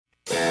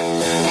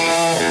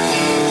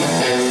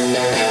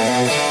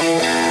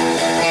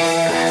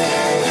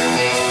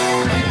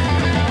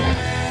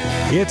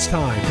It's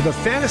time for the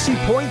Fantasy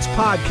Points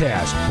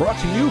Podcast, brought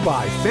to you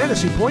by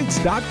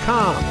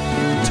FantasyPoints.com.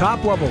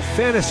 Top-level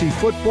fantasy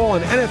football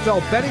and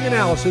NFL betting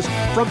analysis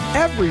from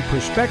every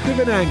perspective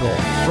and angle,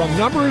 from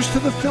numbers to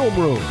the film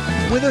room,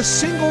 with a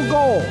single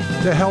goal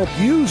to help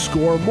you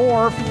score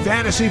more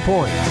fantasy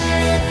points.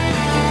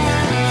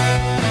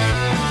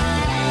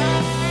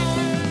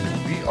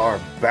 We are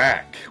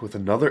back with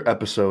another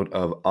episode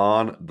of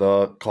On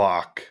the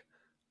Clock.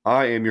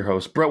 I am your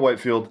host, Brett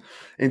Whitefield,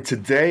 and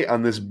today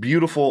on this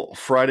beautiful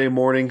Friday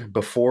morning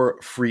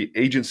before free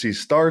agency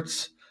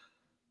starts,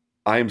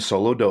 I am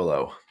solo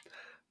dolo.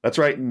 That's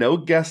right, no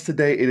guest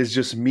today. It is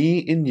just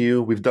me and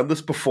you. We've done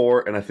this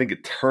before, and I think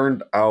it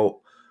turned out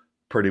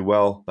pretty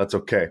well. That's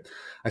okay.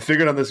 I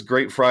figured on this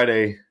great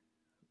Friday,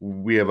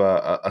 we have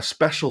a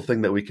special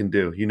thing that we can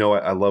do. You know,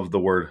 I love the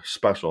word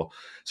special.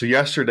 So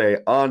yesterday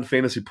on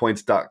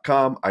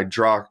FantasyPoints.com, I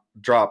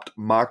dropped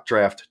Mock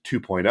Draft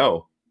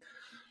 2.0.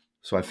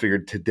 So I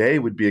figured today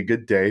would be a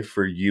good day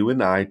for you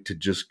and I to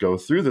just go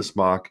through this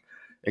mock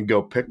and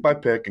go pick by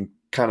pick and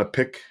kind of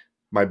pick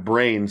my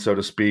brain, so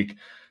to speak,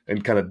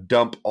 and kind of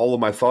dump all of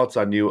my thoughts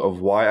on you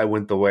of why I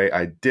went the way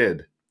I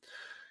did.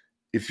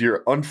 If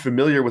you're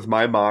unfamiliar with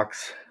my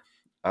mocks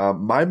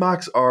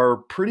are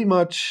pretty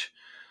much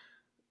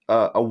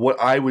a what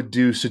I would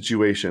do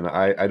situation.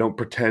 I don't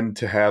pretend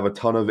to have a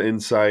ton of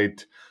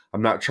insight.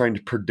 I'm not trying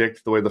to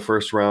predict the way the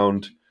first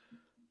round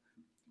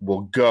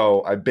will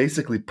go. I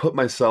basically put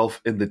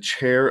myself in the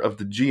chair of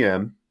the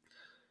GM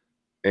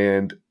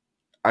and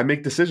I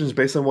make decisions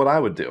based on what I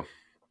would do.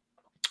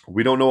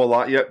 We don't know a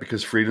lot yet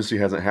because free agency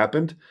hasn't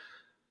happened.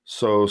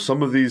 So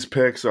some of these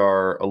picks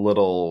are a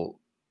little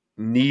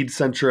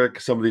need-centric.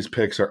 Some of these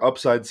picks are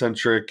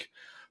upside-centric.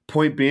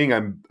 Point being,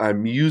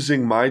 I'm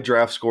using my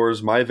draft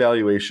scores, my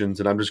evaluations,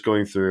 and I'm just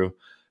going through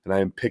and I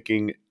am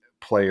picking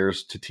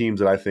players to teams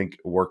that I think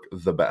work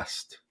the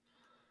best.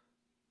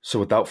 So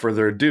without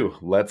further ado,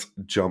 let's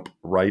jump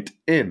right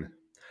in.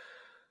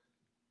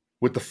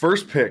 With the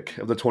first pick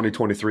of the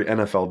 2023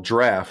 NFL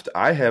Draft,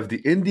 I have the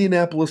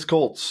Indianapolis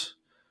Colts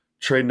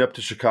trading up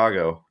with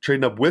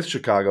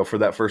Chicago for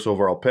that first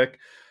overall pick.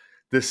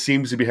 This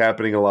seems to be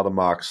happening in a lot of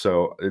mocks,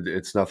 so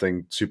it's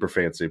nothing super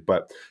fancy.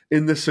 But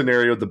in this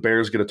scenario, the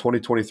Bears get a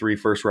 2023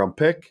 first-round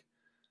pick,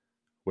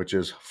 which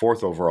is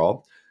 4th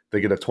overall. They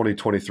get a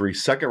 2023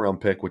 second-round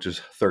pick, which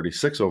is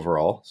 36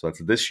 overall, so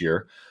that's this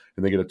year.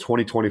 And they get a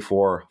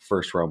 2024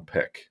 first-round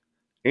pick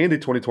and a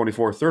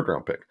 2024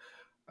 third-round pick.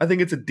 I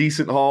think it's a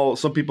decent haul.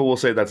 Some people will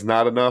say that's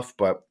not enough,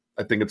 but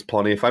I think it's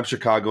plenty. If I'm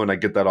Chicago and I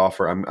get that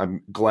offer,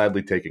 I'm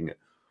gladly taking it.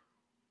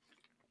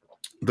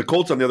 The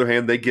Colts, on the other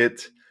hand, they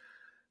get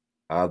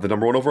the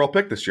number 1 overall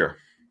pick this year.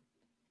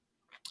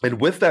 And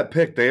with that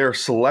pick, they are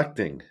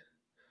selecting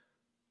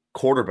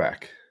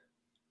quarterback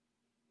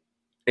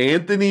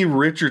Anthony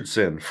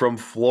Richardson from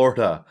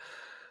Florida.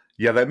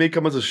 Yeah, that may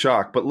come as a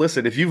shock, but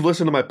listen, if you've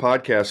listened to my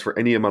podcast for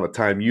any amount of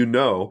time, you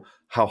know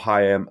how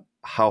high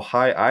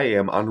I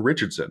am on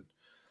Richardson.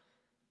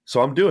 So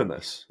I'm doing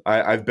this.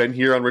 I've been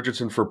here on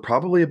Richardson for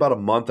probably about a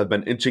month. I've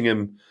been inching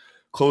him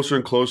closer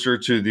and closer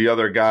to the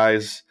other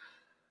guys.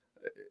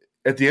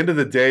 At the end of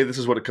the day, this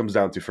is what it comes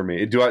down to for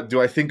me. Do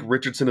I think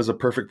Richardson is a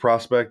perfect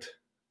prospect?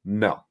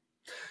 No.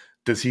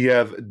 Does he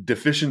have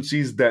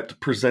deficiencies that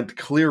present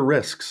clear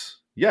risks?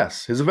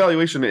 Yes. His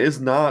evaluation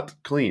is not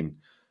clean.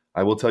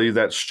 I will tell you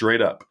that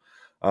straight up.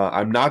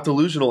 I'm not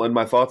delusional in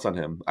my thoughts on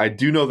him. I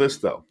do know this,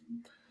 though.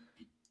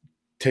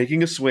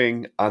 Taking a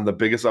swing on the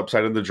biggest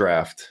upside in the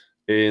draft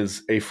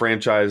is a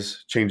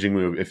franchise-changing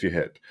move if you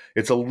hit.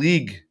 It's a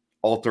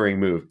league-altering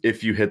move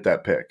if you hit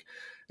that pick.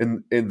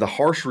 And the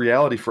harsh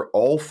reality for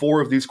all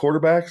 4 of these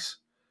quarterbacks,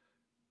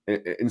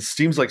 it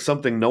seems like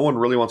something no one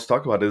really wants to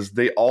talk about, is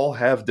they all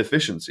have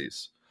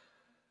deficiencies.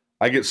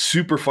 I get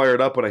super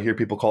fired up when I hear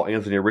people call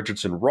Anthony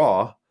Richardson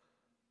raw,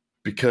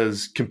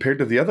 because compared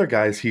to the other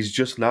guys, he's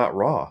just not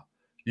raw.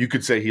 You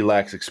could say he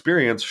lacks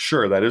experience.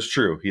 Sure, that is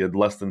true. He had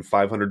less than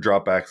 500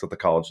 dropbacks at the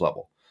college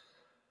level.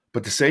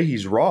 But to say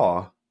he's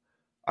raw,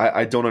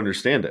 I don't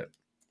understand it.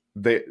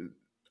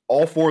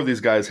 All 4 of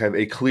these guys have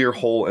a clear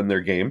hole in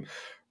their game.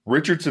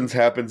 Richardson's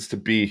happens to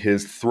be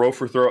his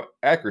throw-for-throw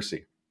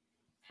accuracy.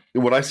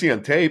 And what I see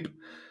on tape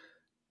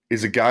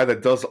is a guy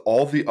that does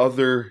all the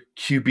other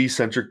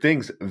QB-centric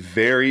things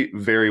very,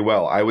 very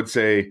well. I would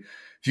say,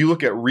 if you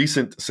look at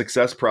recent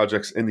success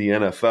projects in the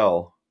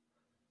NFL,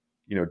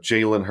 you know,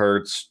 Jalen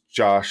Hurts,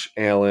 Josh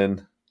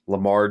Allen,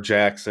 Lamar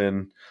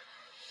Jackson,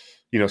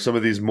 you know, some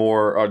of these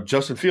more,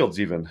 Justin Fields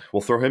even, we'll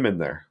throw him in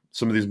there.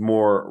 Some of these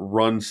more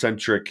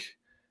run-centric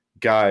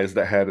guys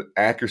that had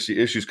accuracy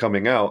issues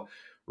coming out,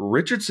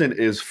 Richardson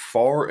is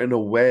far and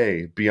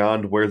away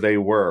beyond where they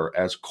were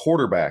as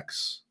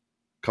quarterbacks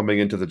coming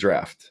into the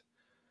draft.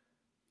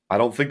 I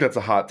don't think that's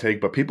a hot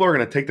take, but people are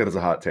going to take that as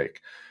a hot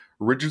take.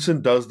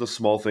 Richardson does the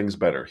small things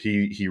better.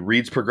 He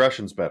reads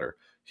progressions better.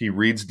 He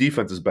reads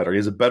defenses better. He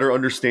has a better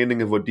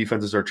understanding of what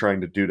defenses are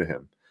trying to do to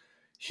him.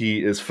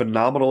 He is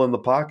phenomenal in the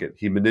pocket.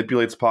 He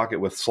manipulates pocket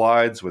with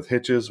slides, with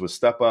hitches, with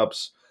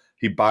step-ups.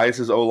 He buys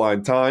his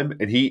O-line time,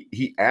 and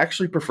he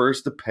actually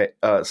prefers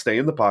to stay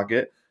in the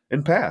pocket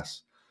and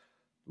pass.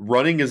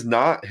 Running is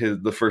not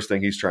the first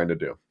thing he's trying to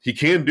do. He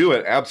can do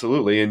it,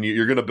 absolutely, and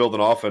you're going to build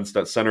an offense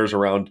that centers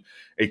around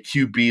a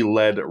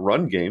QB-led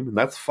run game, and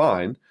that's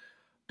fine.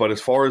 But as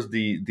far as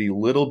the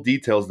little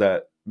details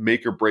that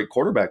make or break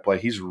quarterback play,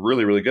 he's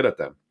really, really good at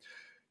them.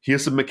 He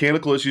has some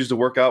mechanical issues to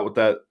work out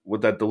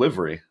with that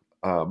delivery,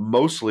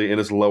 mostly in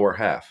his lower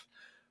half.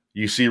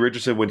 You see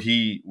Richardson when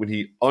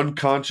he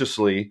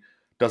unconsciously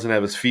doesn't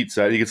have his feet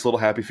set, he gets a little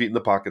happy feet in the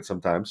pocket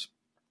sometimes.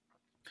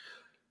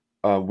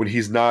 When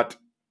he's not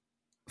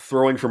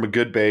throwing from a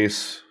good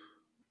base,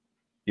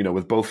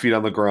 with both feet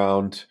on the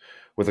ground,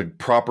 with a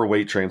proper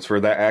weight transfer,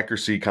 that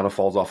accuracy kind of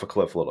falls off a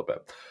cliff a little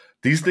bit.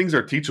 These things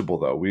are teachable,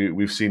 though.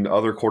 We've seen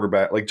other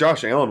quarterbacks, like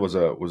Josh Allen was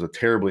a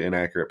terribly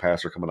inaccurate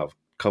passer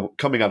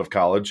coming out of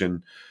college,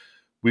 and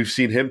we've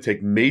seen him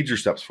take major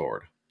steps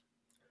forward.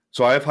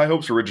 So I have high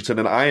hopes for Richardson,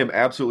 and I am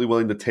absolutely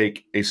willing to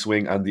take a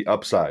swing on the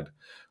upside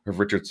of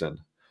Richardson.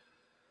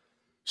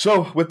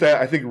 So with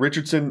that, I think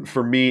Richardson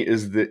for me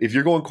is if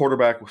you're going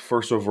quarterback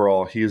first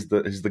overall, he's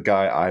the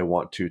guy I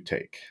want to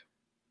take.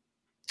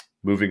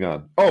 Moving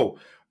on. Oh,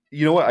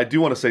 you know what? I do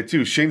want to say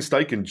too, Shane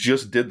Steichen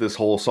just did this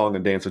whole song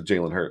and dance with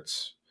Jalen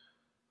Hurts.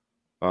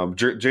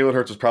 Jalen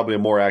Hurts was probably a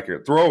more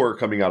accurate thrower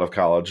coming out of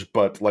college,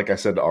 but like I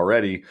said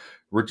already,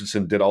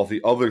 Richardson did all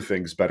the other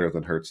things better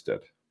than Hurts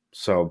did.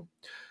 So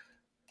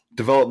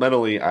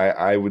developmentally,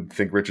 I would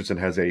think Richardson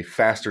has a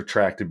faster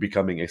track to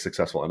becoming a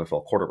successful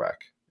NFL quarterback.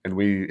 And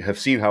we have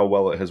seen how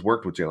well it has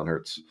worked with Jalen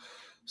Hurts.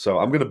 So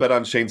I'm going to bet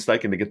on Shane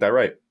Steichen to get that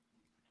right.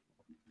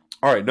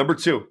 All right, number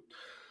 2.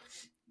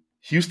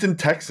 Houston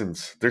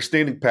Texans. They're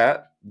standing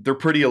pat. They're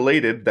pretty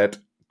elated that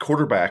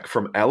quarterback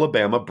from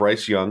Alabama,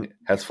 Bryce Young,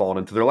 has fallen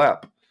into their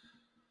lap.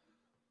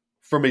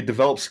 From a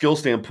developed skill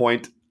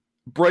standpoint,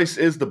 Bryce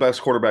is the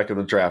best quarterback in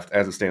the draft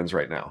as it stands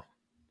right now.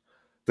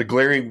 The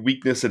glaring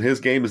weakness in his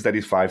game is that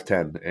he's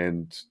 5'10".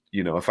 And,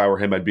 if I were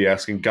him, I'd be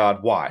asking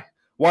God, why?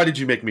 Why did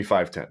you make me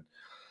 5'10"?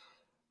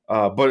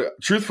 But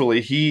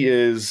truthfully, he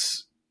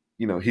is,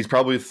 he's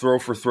probably throw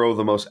for throw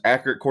the most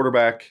accurate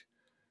quarterback.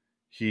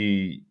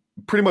 He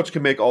pretty much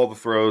can make all the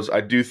throws.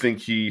 I do think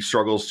he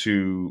struggles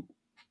to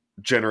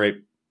generate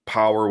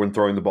power when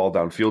throwing the ball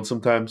downfield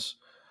sometimes.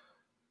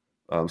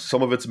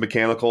 Some of it's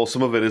mechanical.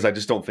 Some of it is I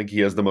just don't think he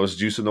has the most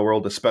juice in the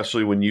world,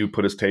 especially when you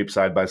put his tape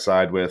side by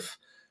side with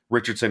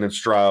Richardson and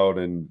Stroud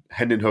and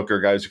Hendon Hooker,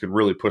 guys who can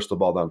really push the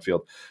ball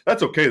downfield.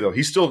 That's okay, though.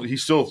 He still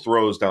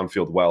throws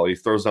downfield well. He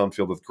throws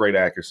downfield with great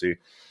accuracy.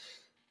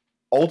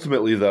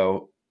 Ultimately,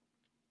 though,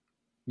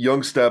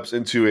 Young steps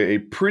into a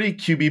pretty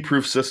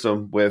QB-proof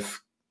system with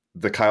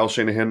the Kyle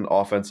Shanahan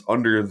offense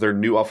under their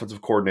new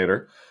offensive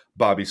coordinator,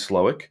 Bobby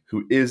Slowick,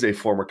 who is a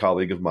former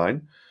colleague of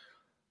mine.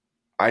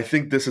 I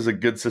think this is a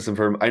good system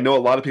for him. I know a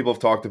lot of people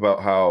have talked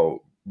about how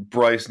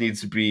Bryce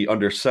needs to be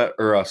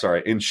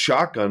in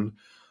shotgun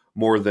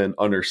more than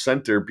under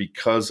center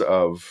because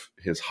of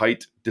his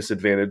height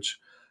disadvantage.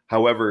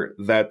 However,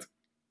 that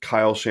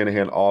Kyle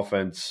Shanahan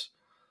offense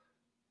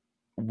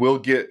will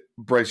get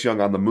Bryce Young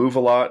on the move a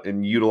lot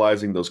and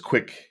utilizing those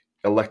quick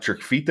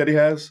electric feet that he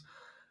has.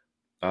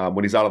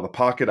 When he's out of the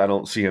pocket, I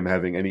don't see him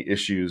having any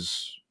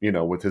issues,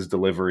 with his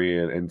delivery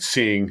and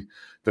seeing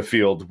the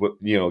field,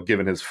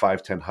 given his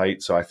 5'10"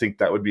 height. So I think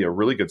that would be a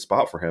really good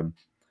spot for him.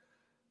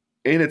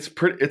 And it's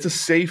a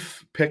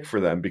safe pick for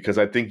them because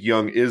I think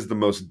Young is the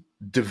most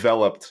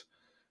developed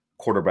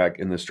quarterback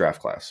in this draft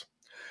class.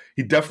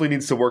 He definitely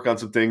needs to work on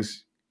some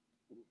things.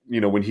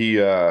 When he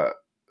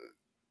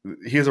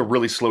has a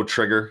really slow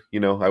trigger,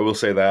 I will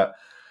say that.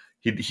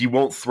 He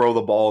won't throw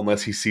the ball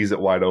unless he sees it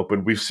wide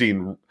open. We've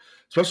seen,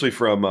 especially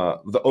from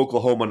the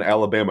Oklahoma and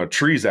Alabama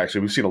trees,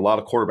 actually, we've seen a lot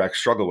of quarterbacks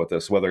struggle with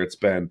this, whether it's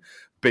been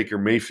Baker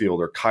Mayfield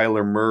or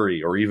Kyler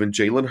Murray or even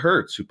Jalen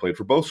Hurts, who played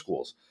for both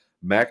schools,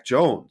 Mac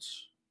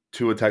Jones,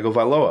 Tua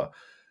Tagovailoa.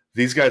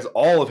 These guys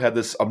all have had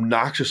this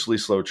obnoxiously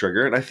slow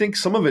trigger, and I think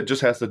some of it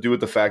just has to do with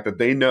the fact that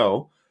they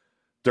know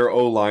their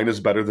O-line is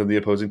better than the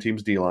opposing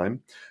team's D-line.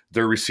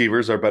 Their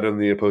receivers are better than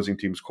the opposing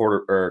team's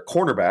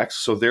cornerbacks,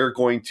 so they're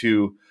going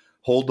to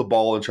hold the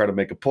ball and try to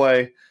make a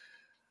play.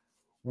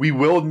 We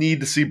will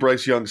need to see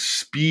Bryce Young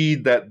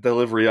speed that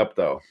delivery up,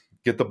 though.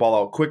 Get the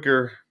ball out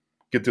quicker,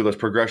 get through those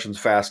progressions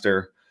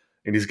faster,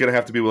 and he's going to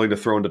have to be willing to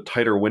throw into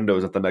tighter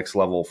windows at the next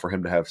level for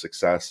him to have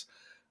success.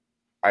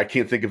 I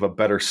can't think of a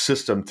better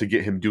system to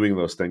get him doing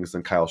those things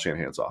than Kyle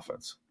Shanahan's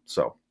offense.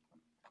 So,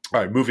 all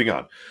right, moving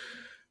on.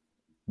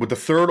 With the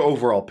 3rd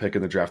overall pick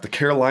in the draft, the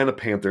Carolina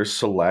Panthers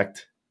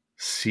select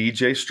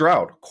C.J.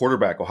 Stroud,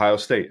 quarterback, Ohio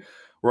State.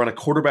 We're on a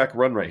quarterback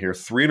run right here,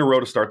 3 in a row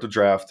to start the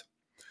draft.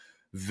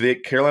 The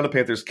Carolina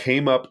Panthers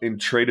came up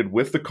and traded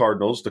with the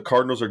Cardinals. The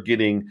Cardinals are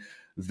getting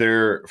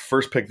their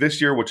first pick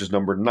this year, which is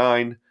number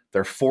 9,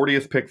 their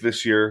 40th pick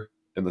this year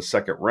in the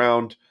 2nd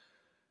round,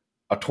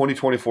 a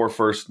 2024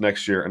 first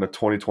next year, and a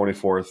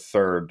 2024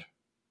 third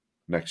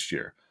next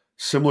year.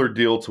 Similar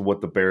deal to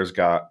what the Bears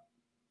got.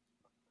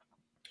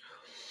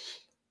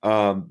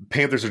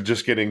 Panthers are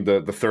just getting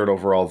the 3rd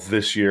overall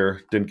this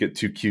year. Didn't get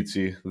too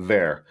cutesy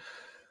there.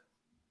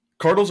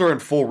 Cardinals are in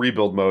full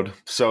rebuild mode,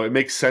 so it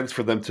makes sense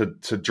for them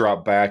to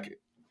drop back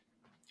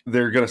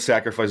they're going to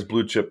sacrifice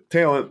blue chip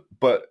talent,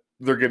 but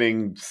they're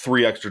getting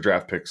 3 extra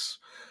draft picks.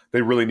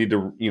 They really need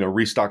to,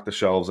 restock the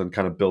shelves and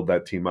kind of build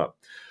that team up.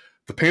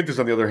 The Panthers,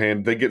 on the other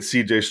hand, they get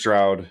C.J.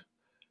 Stroud.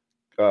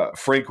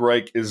 Frank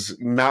Reich is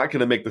not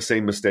going to make the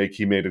same mistake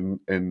he made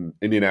in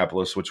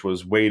Indianapolis, which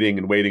was waiting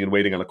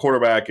on a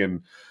quarterback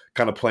and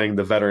kind of playing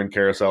the veteran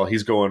carousel.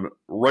 He's going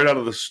right out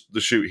of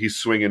the chute. He's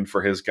swinging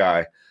for his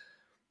guy.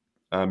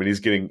 And he's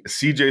getting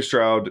C.J.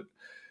 Stroud.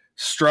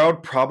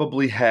 Stroud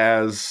probably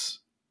has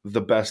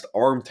the best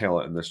arm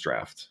talent in this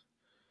draft.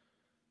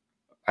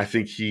 I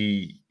think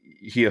he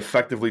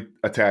effectively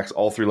attacks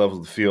all 3 levels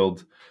of the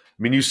field.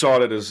 I mean, you saw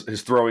it at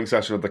his throwing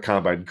session at the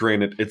combine.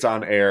 Granted, it's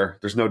on air.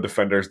 There's no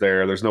defenders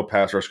there. There's no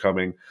pass rush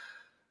coming.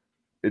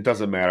 It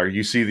doesn't matter.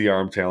 You see the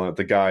arm talent.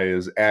 The guy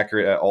is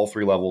accurate at all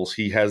 3 levels.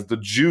 He has the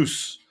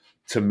juice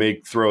to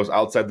make throws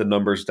outside the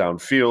numbers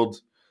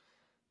downfield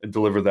and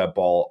deliver that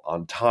ball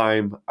on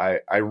time.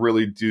 I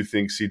really do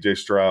think C.J.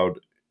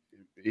 Stroud,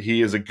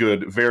 he is a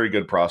very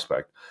good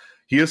prospect.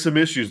 He has some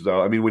issues,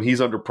 though. I mean, when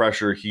he's under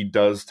pressure, he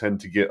does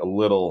tend to get a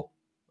little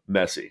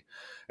messy.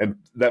 And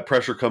that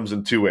pressure comes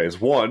in 2 ways.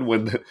 One,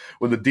 when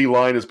the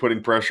D-line is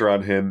putting pressure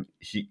on him,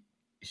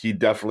 he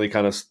definitely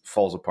kind of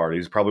falls apart.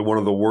 He's probably one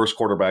of the worst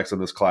quarterbacks in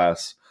this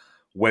class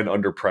when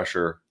under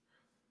pressure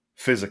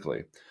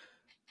physically.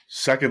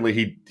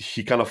 Secondly,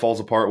 he kind of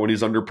falls apart when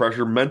he's under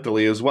pressure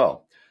mentally as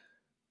well.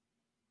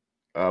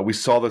 We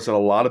saw this in a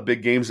lot of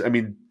big games. I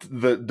mean,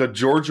 the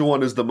Georgia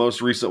one is the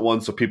most recent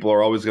one, so people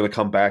are always going to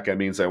come back at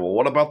me and say, well,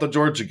 what about the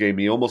Georgia game?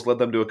 He almost led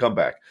them to a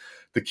comeback.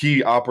 The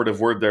key operative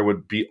word there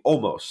would be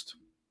almost.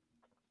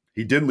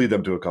 He did lead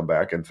them to a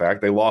comeback. In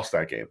fact, they lost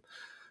that game.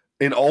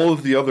 In all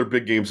of the other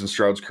big games in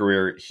Stroud's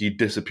career, he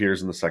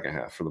disappears in the second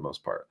half for the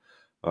most part.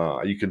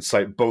 You can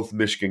cite both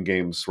Michigan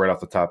games right off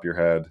the top of your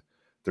head.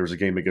 There was a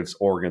game against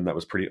Oregon that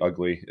was pretty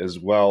ugly as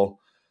well.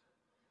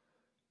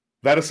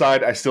 That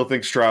aside, I still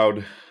think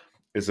Stroud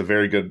is a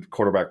very good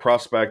quarterback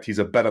prospect. He's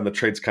a bet on the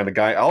trades kind of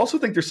guy. I also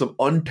think there's some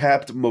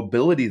untapped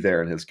mobility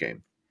there in his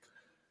game.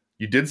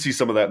 You did see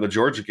some of that in the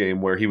Georgia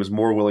game where he was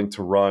more willing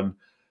to run.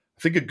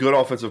 I think a good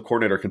offensive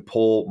coordinator can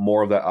pull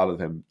more of that out of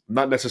him. I'm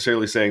not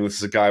necessarily saying this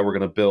is a guy we're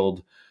going to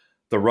build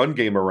the run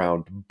game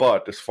around,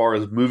 but as far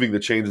as moving the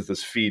chains with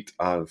his feet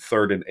on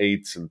 3rd and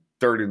 8s and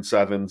 3rd and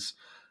 7s,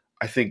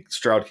 I think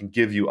Stroud can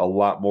give you a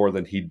lot more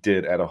than he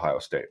did at Ohio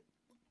State.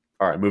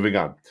 All right, moving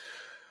on.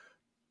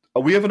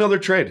 We have another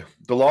trade.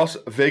 The Las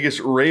Vegas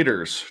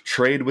Raiders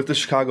trade with the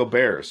Chicago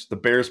Bears. The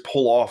Bears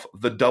pull off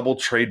the double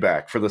trade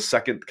back for the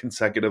 2nd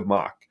consecutive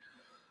mock.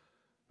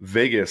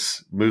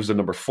 Vegas moves to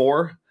number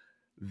 4.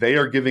 They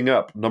are giving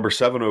up number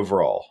 7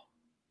 overall,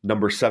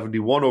 number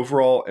 71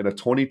 overall, and a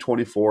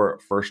 2024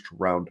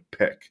 first-round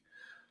pick.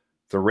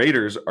 The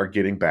Raiders are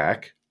getting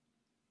back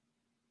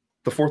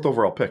the 4th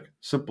overall pick.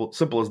 Simple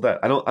as that.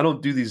 I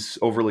don't do these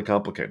overly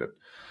complicated.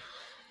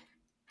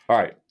 All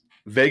right.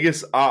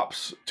 Vegas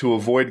opts to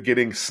avoid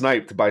getting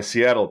sniped by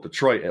Seattle,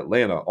 Detroit,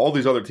 Atlanta, all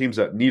these other teams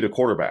that need a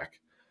quarterback.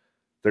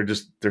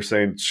 They're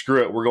saying,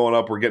 screw it, we're going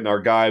up, we're getting our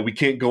guy. We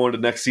can't go into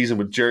next season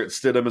with Jarrett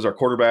Stidham as our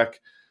quarterback.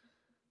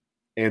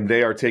 And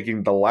they are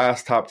taking the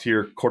last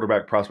top-tier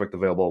quarterback prospect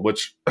available,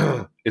 which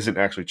isn't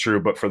actually true,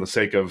 but for the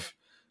sake of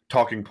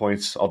talking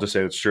points, I'll just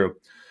say it's true.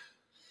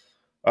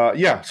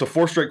 So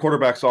 4 straight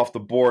quarterbacks off the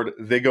board.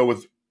 They go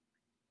with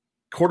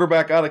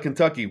quarterback out of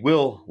Kentucky,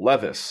 Will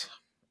Levis.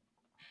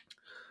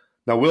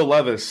 Now, Will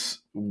Levis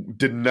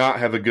did not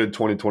have a good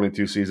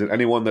 2022 season.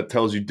 Anyone that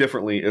tells you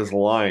differently is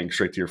lying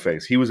straight to your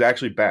face. He was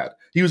actually bad.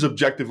 He was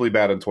objectively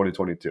bad in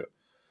 2022.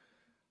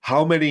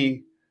 How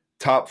many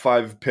top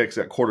 5 picks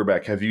at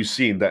quarterback have you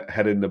seen that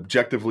had an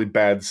objectively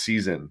bad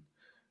season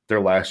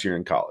their last year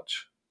in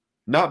college?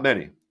 Not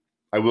many.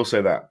 I will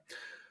say that.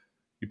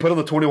 You put on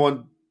the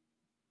 21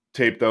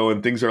 tape, though,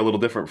 and things are a little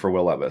different for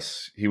Will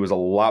Levis. He was a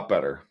lot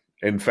better.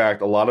 In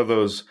fact, a lot of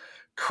those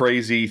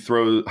crazy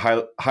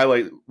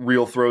highlight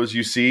reel throws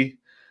you see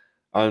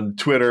on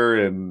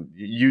Twitter and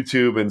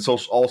YouTube and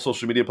all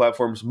social media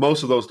platforms,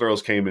 most of those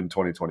throws came in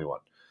 2021.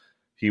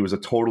 He was a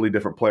totally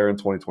different player in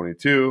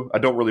 2022. I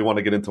don't really want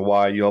to get into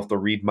why. You'll have to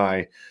read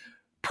my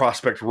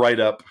prospect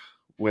write-up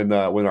when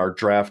our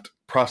draft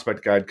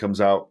prospect guide comes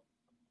out.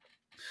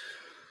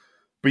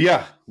 But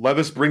yeah,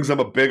 Levis brings them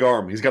a big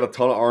arm. He's got a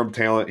ton of arm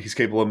talent. He's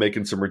capable of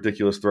making some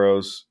ridiculous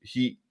throws.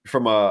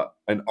 From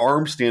an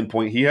arm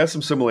standpoint, he has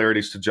some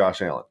similarities to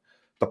Josh Allen.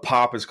 The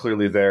pop is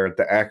clearly there.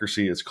 The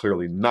accuracy is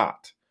clearly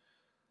not.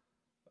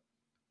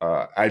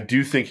 I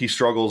do think he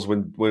struggles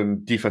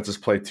when defenses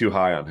play too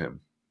high on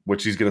him,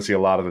 which he's going to see a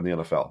lot of in the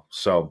NFL.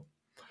 So,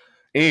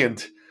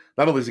 and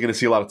not only is he going to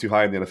see a lot of too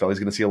high in the NFL, he's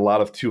going to see a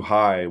lot of too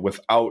high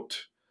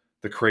without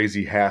the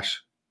crazy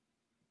hash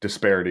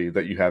disparity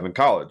that you have in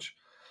college.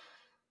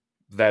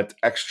 That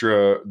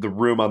the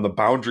room on the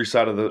boundary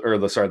side of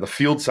the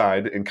field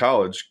side in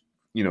college,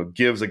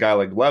 gives a guy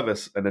like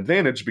Levis an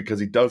advantage because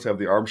he does have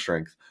the arm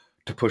strength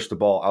to push the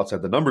ball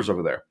outside the numbers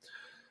over there.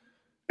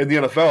 In the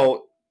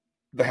NFL,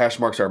 the hash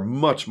marks are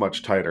much,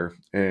 much tighter,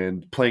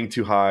 and playing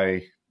too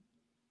high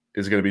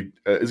is going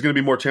to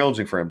be more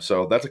challenging for him.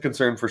 So that's a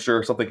concern for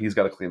sure, something he's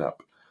got to clean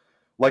up.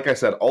 like I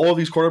said, all of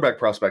these quarterback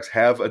prospects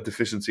have a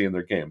deficiency in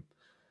their game.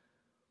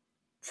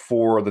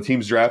 For the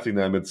teams drafting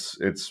them,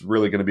 it's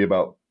really going to be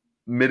about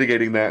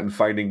mitigating that and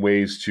finding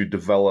ways to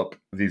develop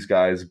these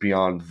guys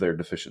beyond their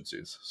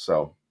deficiencies.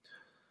 So,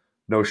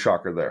 no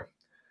shocker there.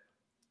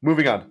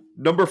 Moving on.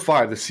 Number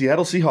 5, the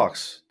Seattle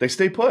Seahawks. They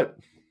stay put.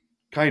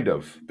 Kind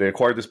of. They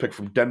acquired this pick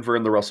from Denver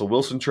in the Russell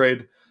Wilson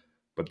trade,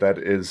 but that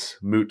is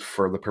moot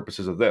for the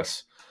purposes of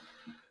this.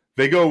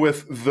 They go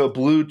with the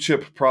blue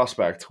chip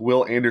prospect,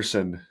 Will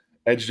Anderson,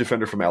 edge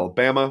defender from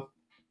Alabama.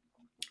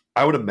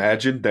 I would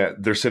imagine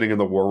that they're sitting in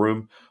the war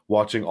room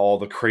watching all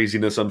the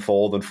craziness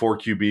unfold and 4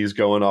 QBs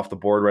going off the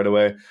board right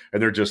away,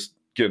 and they're just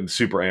getting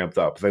super amped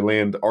up. They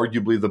land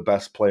arguably the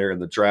best player in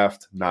the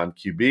draft,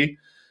 non-QB.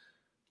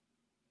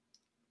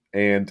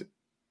 And,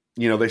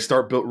 they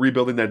start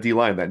rebuilding that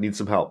D-line that needs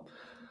some help.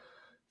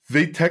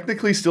 They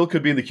technically still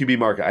could be in the QB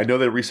market. I know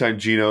they re-signed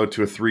Geno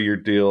to a 3-year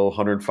deal,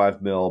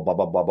 $105 million, blah,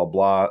 blah, blah, blah,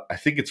 blah. I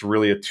think it's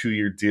really a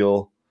 2-year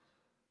deal.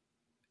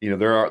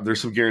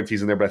 There's some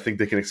guarantees in there, but I think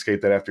they can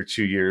escape that after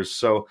 2 years.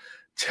 So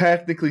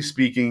technically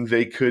speaking,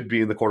 they could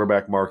be in the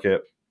quarterback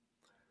market.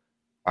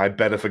 I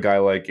bet if a guy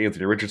like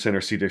Anthony Richardson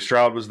or CJ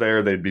Stroud was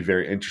there, they'd be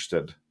very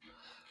interested.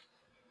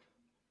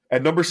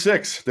 At number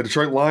 6, the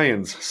Detroit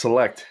Lions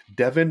select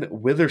Devin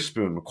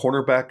Witherspoon,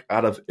 cornerback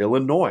out of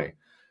Illinois.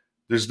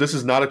 This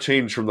is not a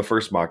change from the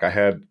first mock. I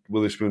had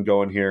Witherspoon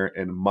going here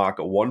in mock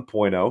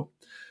 1.0.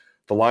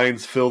 The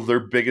Lions filled their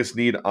biggest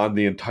need on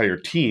the entire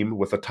team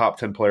with a top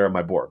 10 player on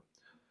my board.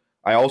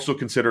 I also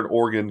considered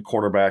Oregon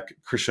cornerback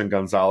Christian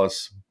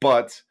Gonzalez,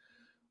 but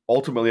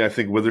ultimately I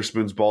think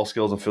Witherspoon's ball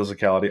skills and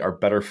physicality are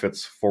better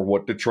fits for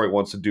what Detroit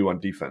wants to do on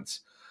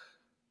defense.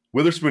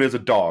 Witherspoon is a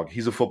dog.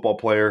 He's a football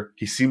player.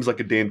 He seems like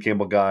a Dan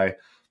Campbell guy.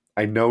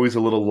 I know he's a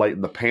little light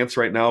in the pants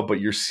right now, but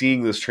you're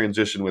seeing this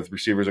transition with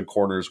receivers and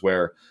corners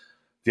where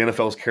the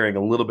NFL is caring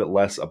a little bit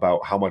less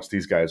about how much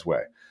these guys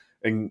weigh.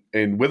 And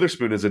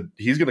Witherspoon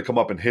he's going to come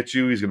up and hit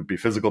you. He's going to be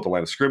physical at the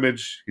line of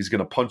scrimmage. He's going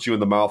to punch you in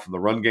the mouth in the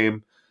run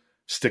game,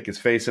 stick his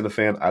face in a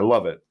fan. I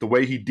love it. The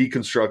way he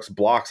deconstructs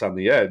blocks on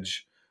the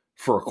edge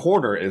for a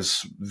corner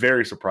is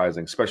very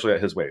surprising, especially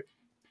at his weight.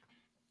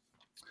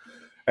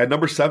 At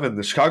number 7,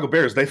 the Chicago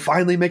Bears, they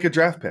finally make a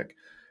draft pick.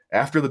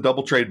 After the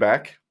double trade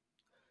back,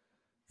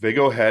 they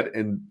go ahead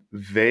and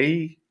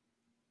they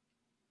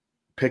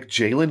pick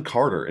Jalen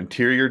Carter,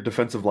 interior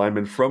defensive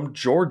lineman from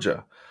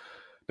Georgia.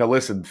 Now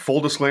listen, full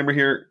disclaimer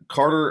here,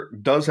 Carter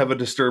does have a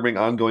disturbing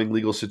ongoing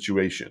legal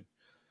situation.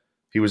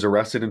 He was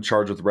arrested and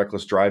charged with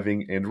reckless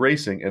driving and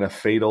racing in a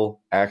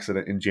fatal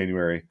accident in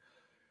January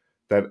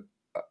that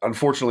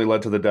unfortunately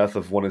led to the death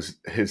of one of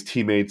his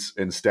teammates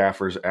and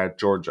staffers at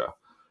Georgia.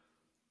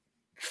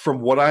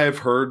 From what I have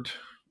heard,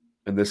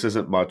 and this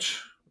isn't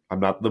much, I'm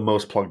not the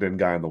most plugged in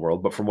guy in the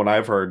world, but from what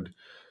I've heard,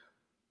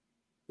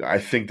 I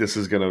think this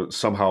is going to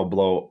somehow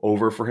blow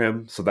over for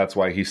him, so that's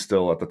why he's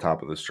still at the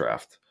top of this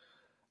draft.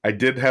 I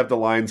did have the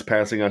Lions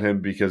passing on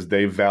him because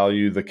they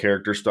value the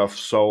character stuff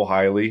so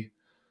highly.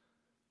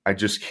 I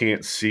just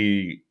can't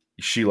see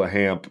Sheila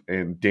Hamp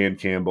and Dan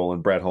Campbell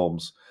and Brett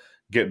Holmes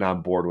getting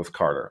on board with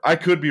Carter. I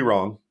could be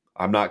wrong.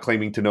 I'm not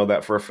claiming to know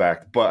that for a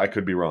fact, but I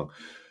could be wrong.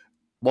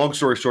 Long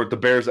story short, the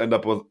Bears end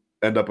up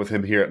with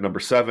him here at number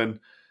 7.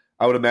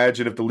 I would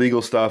imagine if the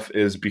legal stuff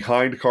is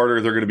behind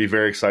Carter, they're going to be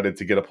very excited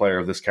to get a player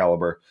of this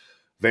caliber.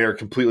 They are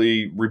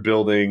completely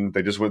rebuilding.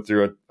 They just went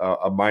through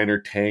a minor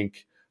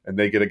tank, and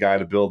they get a guy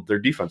to build their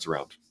defense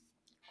around.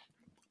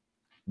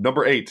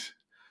 Number 8,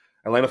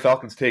 Atlanta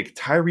Falcons take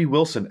Tyree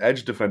Wilson,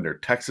 edge defender,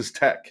 Texas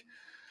Tech.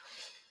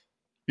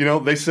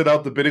 They sit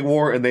out the bidding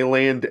war, and they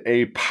land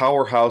a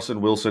powerhouse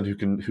in Wilson who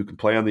can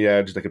play on the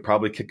edge. They could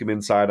probably kick him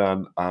inside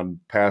on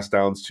pass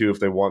downs too if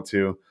they want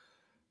to.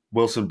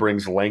 Wilson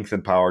brings length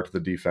and power to the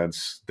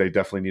defense. They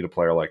definitely need a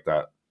player like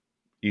that.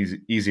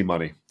 Easy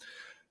money.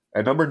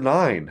 At number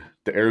 9,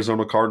 the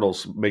Arizona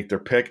Cardinals make their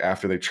pick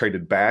after they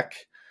traded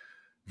back.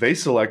 They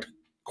select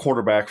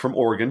cornerback from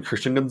Oregon,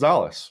 Christian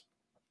Gonzalez.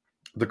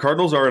 The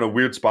Cardinals are in a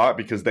weird spot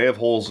because they have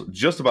holes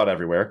just about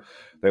everywhere.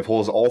 They have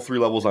holes all 3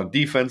 levels on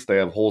defense. They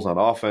have holes on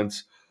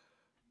offense.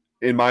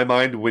 In my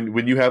mind,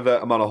 when you have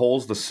that amount of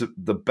holes,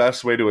 the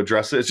best way to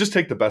address it is just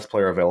take the best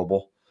player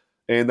available.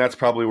 And that's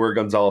probably where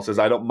Gonzalez is.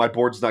 My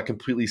board's not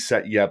completely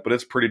set yet, but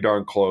it's pretty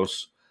darn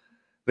close.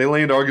 They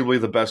land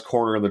arguably the best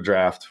corner in the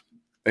draft.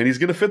 And he's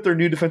going to fit their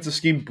new defensive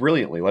scheme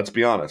brilliantly, let's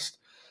be honest.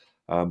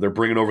 They're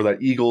bringing over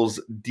that Eagles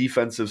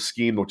defensive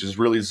scheme, which is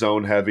really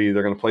zone heavy.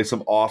 They're going to play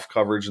some off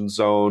coverage and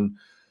zone.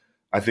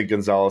 I think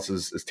Gonzalez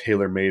is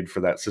tailor-made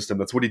for that system.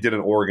 That's what he did in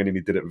Oregon, and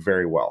he did it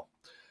very well.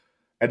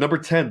 At number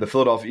 10, the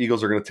Philadelphia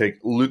Eagles are going to take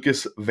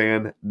Lucas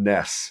Van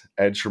Ness,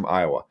 edge from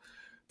Iowa.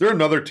 They're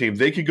another team.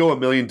 They could go a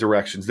million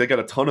directions. They got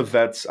a ton of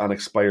vets on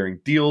expiring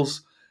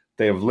deals.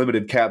 They have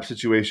limited cap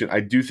situation.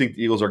 I do think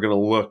the Eagles are going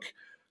to look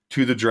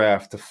to the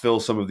draft to fill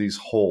some of these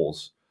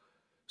holes.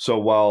 So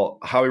while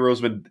Howie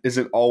Roseman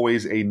isn't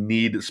always a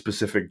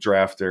need-specific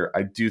drafter,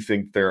 I do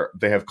think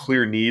they have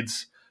clear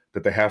needs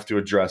that they have to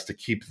address to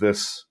keep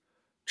this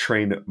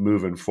train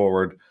moving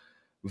forward.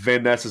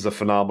 Van Ness is a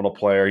phenomenal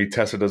player. He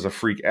tested as a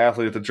freak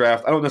athlete at the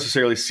draft. I don't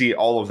necessarily see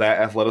all of that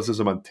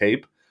athleticism on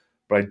tape,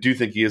 but I do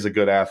think he is a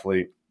good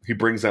athlete. He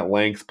brings that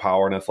length,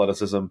 power, and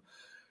athleticism.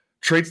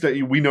 Traits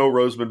that we know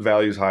Roseman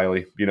values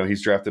highly.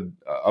 He's drafted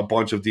a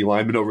bunch of D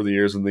linemen over the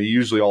years, and they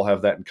usually all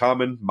have that in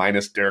common,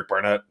 minus Derek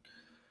Barnett.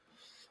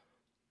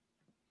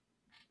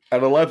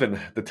 At 11,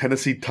 the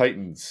Tennessee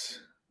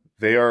Titans.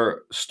 They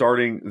are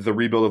starting the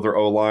rebuild of their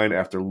O-line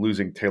after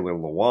losing Taylor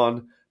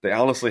Lewan. They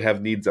honestly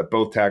have needs at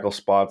both tackle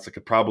spots. They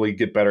could probably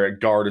get better at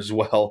guard as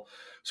well.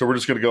 So we're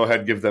just going to go ahead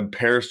and give them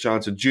Paris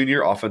Johnson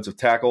Jr., offensive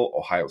tackle,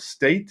 Ohio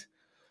State.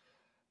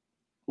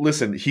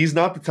 Listen, he's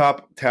not the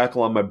top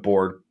tackle on my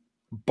board,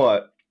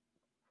 but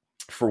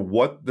for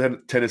what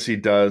Tennessee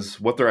does,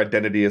 what their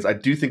identity is, I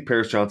do think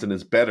Paris Johnson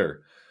is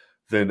better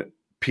than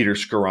Peter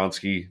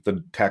Skoronski,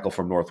 the tackle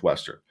from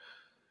Northwestern.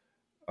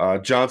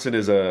 Johnson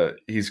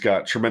he's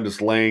got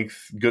tremendous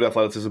length, good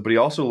athleticism, but he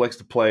also likes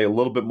to play a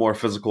little bit more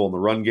physical in the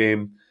run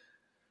game.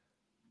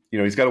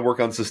 He's got to work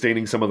on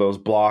sustaining some of those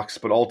blocks,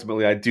 but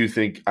ultimately I do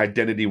think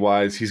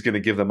identity-wise, he's going to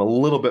give them a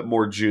little bit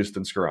more juice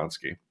than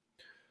Skoronski.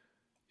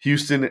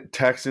 Houston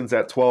Texans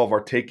at 12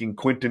 are taking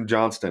Quentin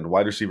Johnston,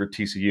 wide receiver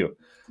TCU.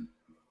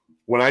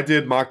 When I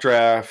did mock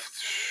draft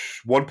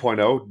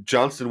 1.0,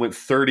 Johnston went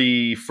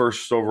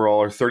 31st overall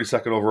or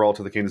 32nd overall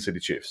to the Kansas City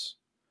Chiefs.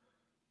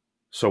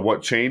 So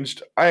what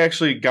changed? I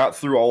actually got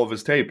through all of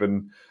his tape,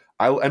 and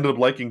I ended up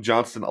liking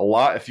Johnston a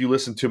lot. If you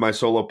listened to my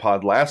solo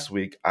pod last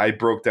week, I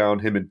broke down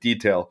him in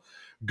detail.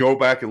 Go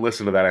back and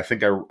listen to that. I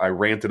think I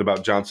ranted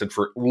about Johnston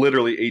for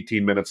literally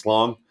 18 minutes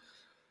long.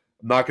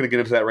 I'm not going to get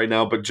into that right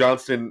now, but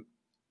Johnston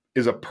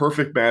is a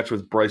perfect match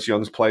with Bryce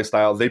Young's play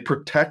style. They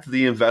protect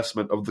the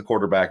investment of the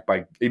quarterback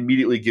by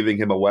immediately giving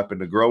him a weapon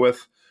to grow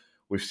with.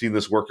 We've seen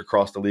this work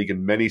across the league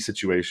in many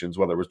situations,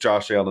 whether it was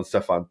Josh Allen and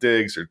Stephon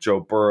Diggs or Joe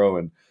Burrow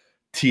and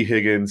T.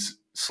 Higgins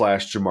 /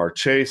 Jamar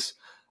Chase.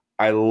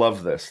 I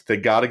love this. They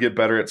got to get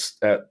better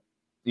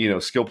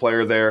at skill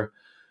player there.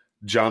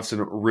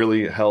 Johnson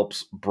really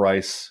helps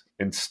Bryce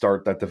and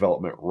start that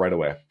development right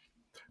away.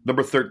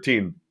 Number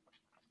 13.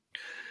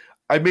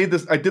 I did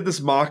this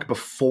mock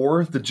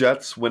before the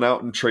Jets went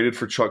out and traded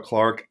for Chuck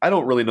Clark. I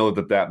don't really know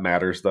that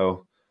matters,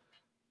 though.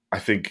 I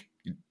think,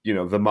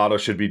 the motto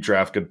should be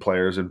draft good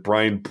players. And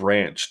Brian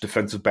Branch,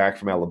 defensive back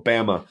from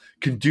Alabama,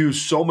 can do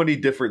so many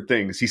different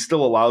things. He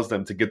still allows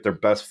them to get their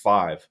best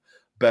 5,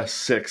 best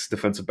 6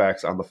 defensive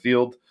backs on the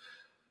field.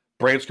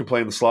 Branch can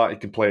play in the slot. He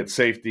can play at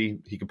safety.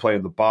 He can play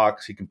in the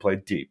box. He can play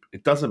deep.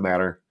 It doesn't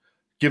matter.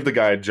 Give the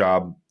guy a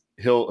job.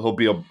 He'll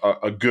be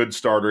a good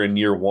starter in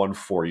year 1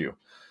 for you.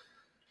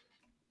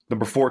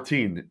 Number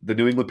 14, the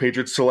New England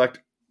Patriots select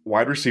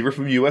wide receiver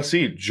from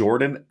USC,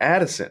 Jordan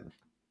Addison.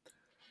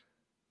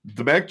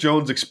 The Mac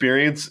Jones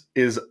experience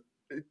is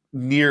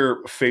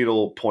near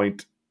fatal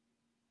point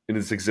in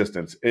its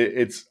existence.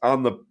 It's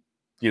on the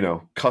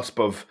cusp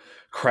of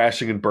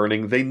crashing and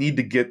burning. They need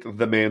to get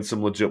the man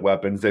some legit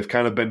weapons. They've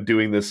kind of been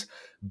doing this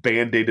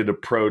band-aided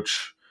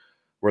approach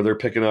where they're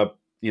picking up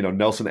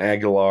Nelson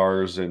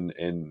Aguilar's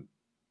and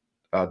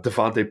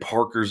Devontae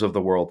Parker's of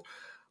the world.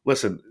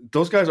 Listen,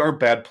 those guys aren't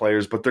bad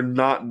players, but they're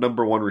not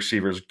number 1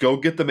 receivers. Go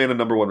get the man a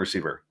number 1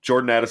 receiver.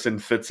 Jordan Addison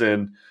fits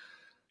in.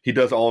 He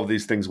does all of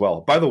these things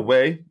well. By the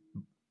way,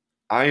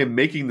 I am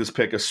making this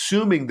pick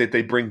assuming that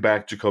they bring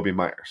back Jacoby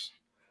Myers.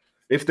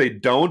 If they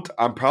don't,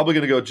 I'm probably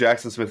going to go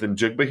Jackson Smith and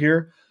Jigba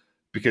here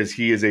because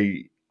he is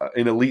an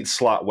elite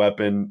slot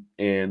weapon,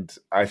 and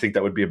I think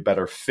that would be a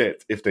better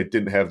fit if they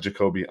didn't have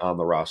Jacoby on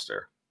the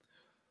roster.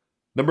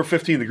 Number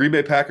 15, the Green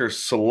Bay Packers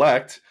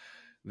select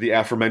the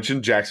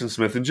aforementioned Jackson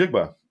Smith and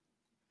Jigba.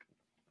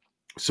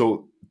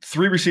 So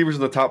 3 receivers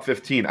in the top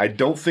 15. I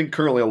don't think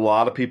currently a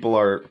lot of people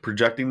are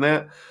projecting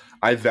that.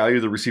 I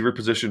value the receiver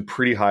position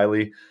pretty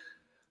highly.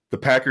 The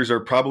Packers are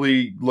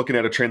probably looking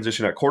at a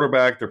transition at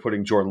quarterback. They're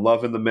putting Jordan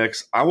Love in the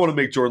mix. I want to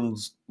make Jordan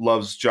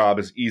Love's job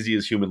as easy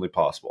as humanly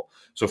possible.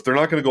 So if they're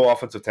not going to go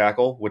offensive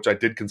tackle, which I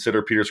did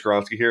consider Peter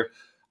Skoronski here,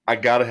 I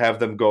got to have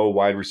them go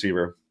wide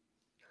receiver.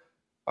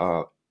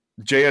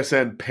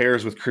 JSN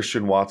pairs with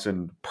Christian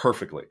Watson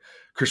perfectly.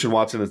 Christian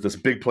Watson is this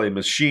big play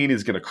machine.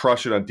 He's going to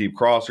crush it on deep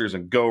crossers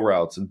and go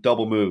routes and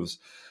double moves,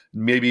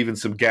 maybe even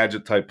some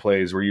gadget type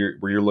plays where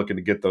you're looking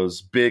to get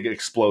those big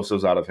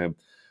explosives out of him.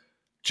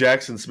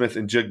 Jackson Smith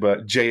and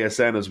Jigba,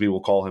 JSN as we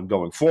will call him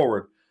going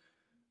forward,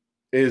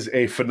 is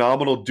a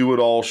phenomenal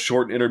do-it-all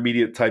short and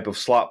intermediate type of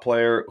slot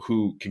player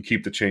who can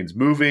keep the chains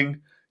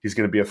moving. He's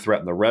going to be a threat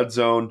in the red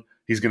zone.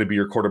 He's going to be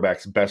your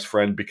quarterback's best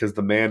friend because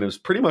the man is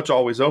pretty much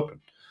always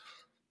open.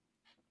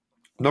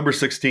 Number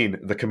 16,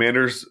 the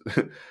Commanders.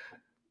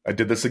 I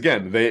did this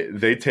again.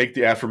 They take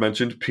the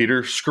aforementioned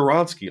Peter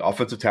Skoronski,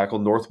 offensive tackle,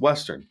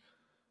 Northwestern.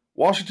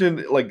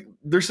 Washington,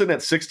 they're sitting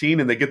at 16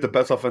 and they get the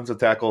best offensive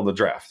tackle in the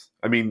draft.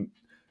 I mean,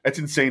 that's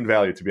insane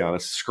value, to be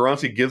honest.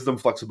 Skoronski gives them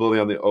flexibility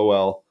on the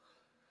OL.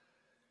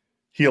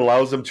 He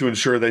allows them to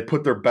ensure they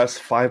put their best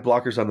 5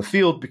 blockers on the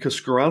field because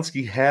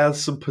Skoronski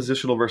has some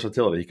positional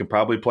versatility. He can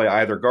probably play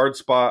either guard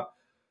spot.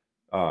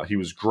 He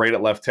was great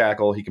at left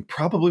tackle. He can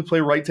probably play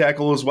right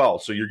tackle as well.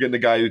 So you're getting a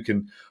guy who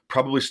can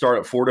probably start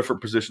at 4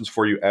 different positions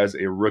for you as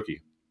a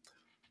rookie.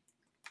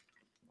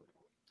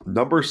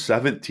 Number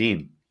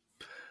 17,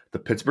 the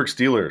Pittsburgh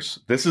Steelers.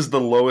 This is the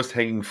lowest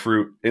hanging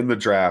fruit in the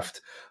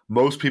draft.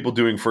 Most people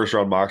doing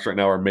first-round mocks right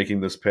now are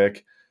making this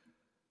pick.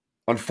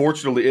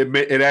 Unfortunately,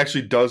 it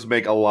actually does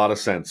make a lot of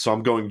sense. So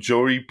I'm going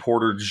Joey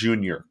Porter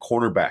Jr.,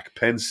 cornerback,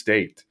 Penn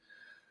State.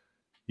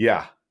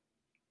 Yeah,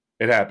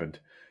 it happened.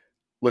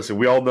 Listen,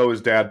 we all know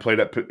his dad played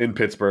in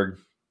Pittsburgh,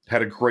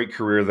 had a great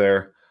career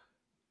there.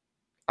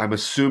 I'm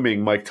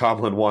assuming Mike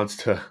Tomlin wants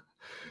to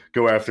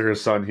go after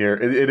his son here.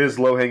 It is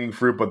low-hanging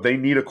fruit, but they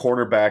need a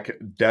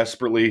cornerback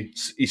desperately,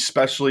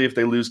 especially if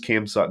they lose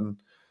Cam Sutton.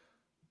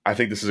 I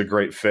think this is a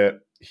great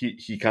fit.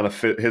 He kind of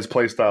fit, his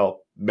play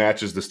style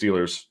matches the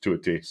Steelers to a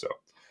T. So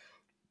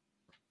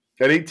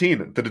at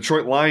 18, the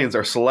Detroit Lions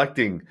are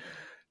selecting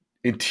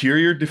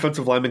interior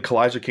defensive lineman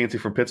Kalijah Kancey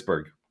from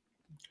Pittsburgh.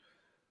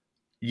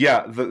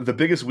 Yeah, the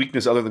biggest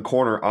weakness other than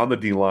corner on the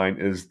D-line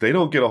is they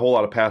don't get a whole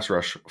lot of pass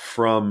rush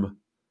from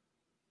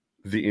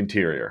the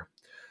interior.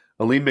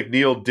 Aleem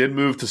McNeil did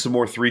move to some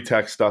more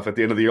 3-tech stuff at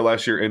the end of the year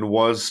last year and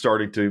was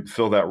starting to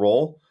fill that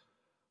role.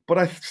 But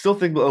I still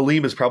think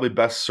Aleem is probably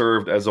best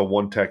served as a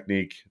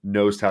one-technique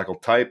nose tackle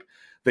type.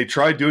 They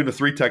tried doing the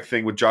 3-tech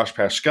thing with Josh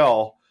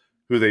Paschal,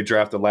 who they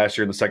drafted last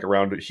year in the second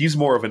round. He's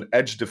more of an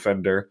edge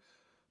defender.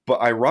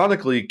 But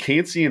ironically,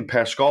 Kancey and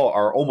Paschal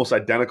are almost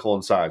identical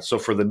in size. So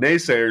for the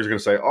naysayers, you're going to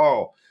say,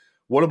 oh,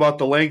 what about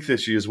the length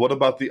issues? What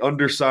about the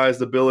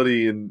undersized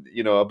ability and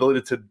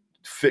ability to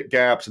fit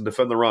gaps and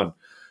defend the run?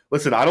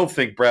 Listen, I don't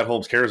think Brad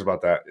Holmes cares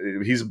about that.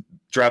 He's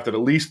drafted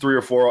at least 3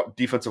 or 4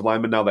 defensive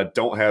linemen now that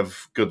don't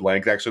have good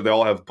length. Actually, they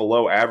all have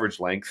below average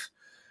length.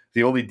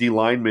 The only D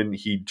lineman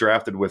he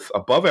drafted with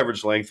above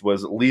average length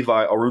was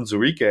Levi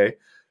Orunzurike,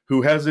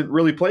 who hasn't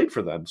really played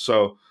for them.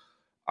 So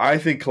I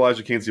think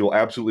Kalijah Kancey will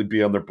absolutely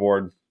be on their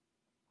board.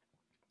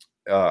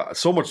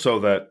 So much so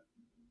that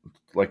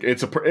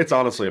it's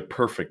honestly a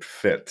perfect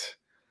fit.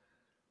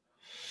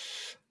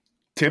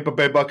 Tampa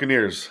Bay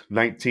Buccaneers,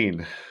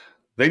 19.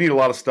 They need a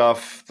lot of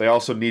stuff. They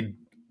also need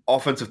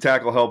offensive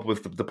tackle help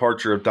with the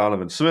departure of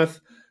Donovan Smith.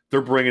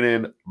 They're bringing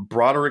in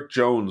Broderick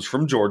Jones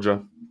from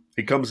Georgia.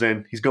 He comes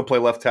in. He's going to play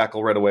left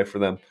tackle right away for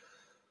them.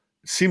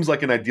 Seems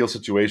like an ideal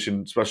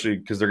situation, especially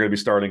because they're going to be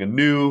starting a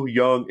new,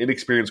 young,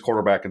 inexperienced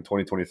quarterback in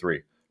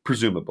 2023,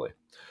 presumably.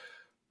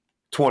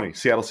 20,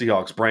 Seattle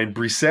Seahawks, Brian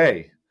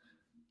Brisset,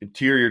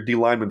 interior D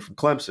lineman from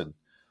Clemson.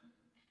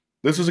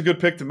 This was a good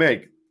pick to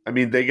make. I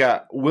mean, they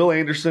got Will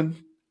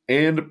Anderson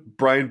and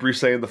Brian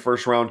Brisset in the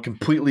first round,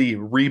 completely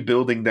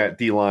rebuilding that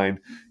D-line,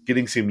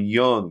 getting some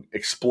young,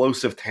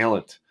 explosive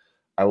talent.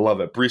 I love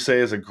it. Brisset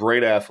is a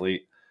great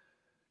athlete.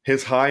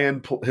 His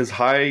high-end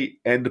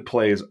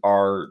plays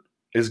are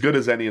as good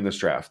as any in this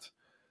draft.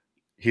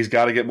 He's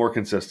got to get more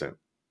consistent.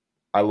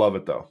 I love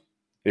it, though.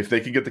 If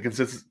they can get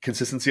the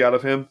consistency out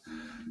of him,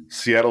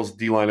 Seattle's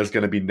D-line is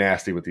going to be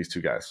nasty with these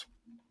two guys.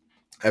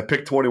 At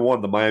pick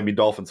 21, the Miami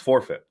Dolphins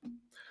forfeit.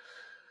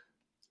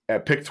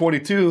 At pick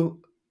 22,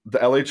 the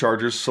LA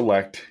Chargers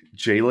select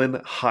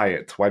Jalen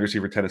Hyatt, wide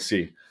receiver,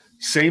 Tennessee.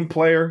 Same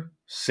player,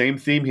 same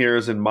theme here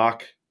as in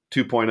mock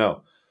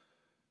 2.0.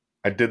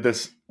 I did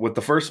this with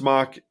the first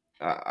mock.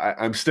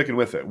 I'm sticking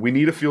with it. We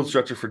need a field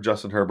stretcher for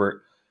Justin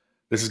Herbert.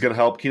 This is going to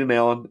help Keenan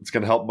Allen. It's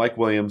going to help Mike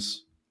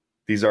Williams.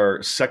 These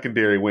are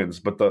secondary wins,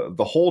 but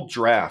the whole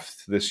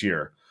draft this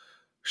year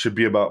should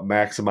be about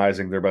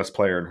maximizing their best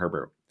player in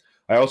Herbert.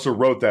 I also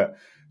wrote that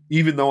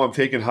even though I'm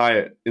taking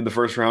Hyatt in the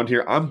first round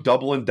here, I'm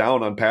doubling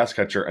down on pass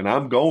catcher, and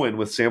I'm going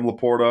with Sam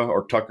Laporta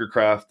or Tucker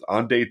Kraft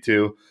on day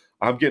 2.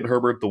 I'm getting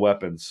Herbert the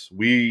weapons.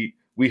 We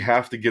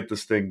have to get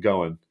this thing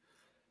going.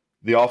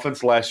 The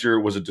offense last year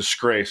was a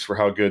disgrace for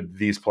how good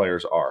these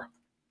players are.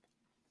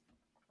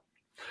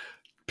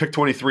 Pick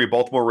 23,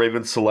 Baltimore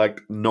Ravens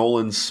select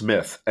Nolan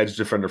Smith, edge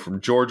defender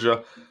from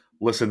Georgia.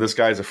 Listen, this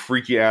guy's a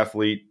freaky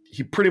athlete.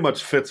 He pretty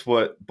much fits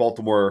what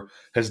Baltimore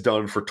has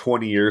done for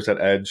 20 years at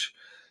edge.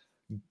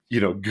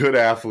 Good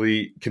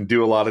athlete, can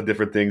do a lot of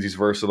different things. He's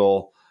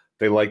versatile.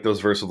 They like those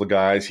versatile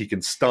guys. He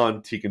can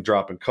stunt. He can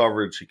drop in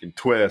coverage. He can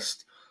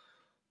twist.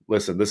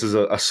 Listen, this is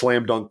a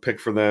slam dunk pick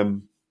for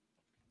them.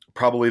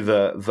 Probably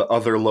the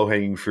other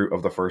low-hanging fruit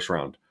of the first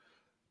round.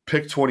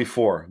 Pick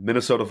 24,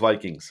 Minnesota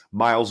Vikings,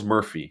 Myles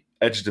Murphy,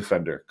 edge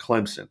defender,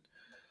 Clemson.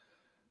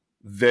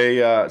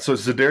 So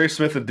Zadarius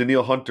Smith and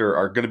Danielle Hunter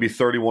are going to be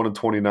 31 and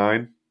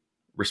 29,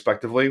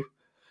 respectively.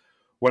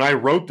 When I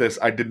wrote this,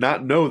 I did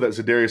not know that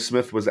Zadarius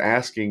Smith was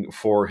asking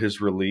for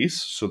his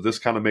release, so this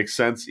kind of makes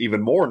sense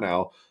even more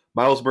now.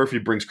 Myles Murphy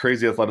brings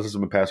crazy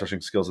athleticism and pass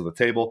rushing skills to the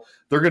table.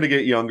 They're going to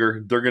get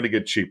younger. They're going to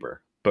get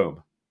cheaper.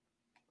 Boom.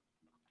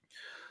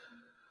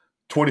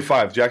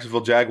 25,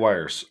 Jacksonville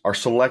Jaguars are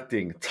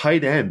selecting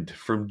tight end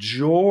from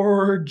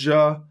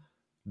Georgia,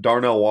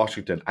 Darnell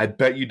Washington. I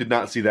bet you did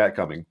not see that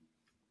coming.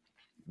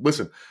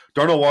 Listen,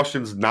 Darnell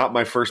Washington's not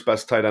my first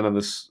best tight end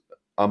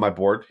on my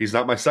board. He's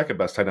not my second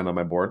best tight end on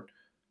my board.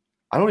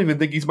 I don't even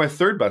think he's my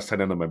third best tight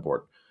end on my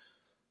board.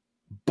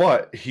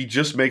 But he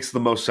just makes the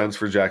most sense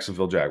for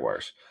Jacksonville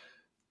Jaguars.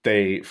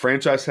 They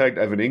franchise tagged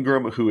Evan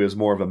Ingram, who is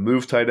more of a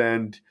move tight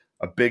end,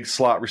 a big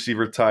slot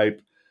receiver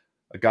type,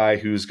 a guy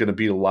who's going to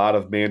beat a lot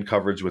of man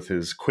coverage with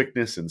his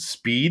quickness and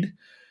speed.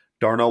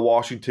 Darnell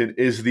Washington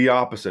is the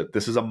opposite.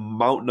 This is a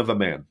mountain of a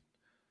man.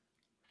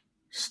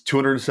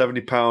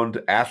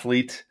 270-pound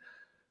athlete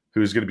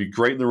who's going to be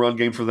great in the run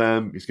game for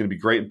them. He's going to be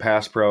great in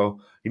pass pro.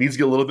 He needs to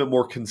get a little bit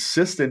more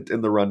consistent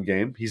in the run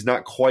game. He's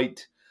not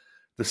quite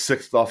the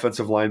sixth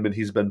offensive lineman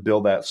he's been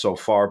billed at so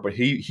far, but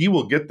he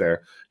will get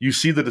there. You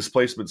see the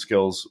displacement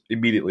skills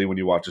immediately when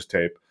you watch his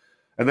tape.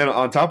 And then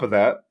on top of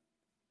that,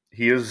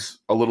 he is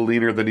a little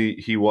leaner than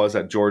he was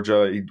at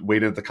Georgia. He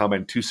weighed in at the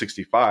combine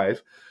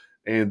 265,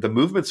 and the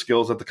movement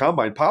skills at the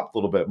combine popped a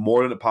little bit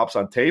more than it pops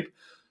on tape.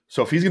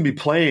 So if he's going to be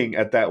playing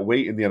at that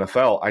weight in the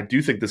NFL, I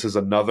do think this is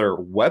another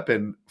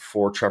weapon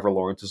for Trevor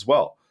Lawrence as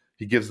well.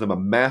 He gives them a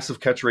massive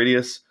catch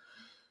radius.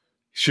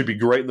 Should be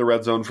great in the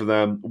red zone for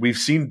them. We've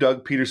seen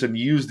Doug Peterson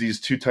use these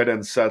two tight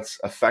end sets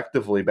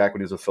effectively back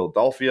when he was with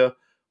Philadelphia.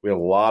 We had a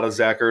lot of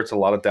Zach Ertz, a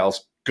lot of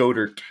Dallas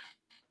Goedert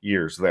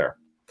years there.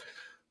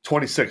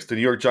 26, the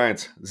New York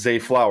Giants, Zay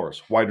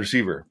Flowers, wide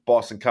receiver,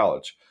 Boston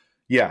College.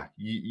 Yeah,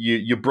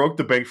 you broke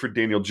the bank for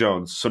Daniel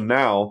Jones. So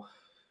now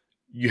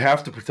you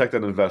have to protect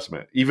that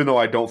investment. Even though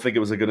I don't think it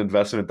was a good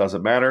investment, it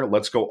doesn't matter.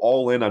 Let's go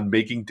all in on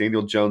making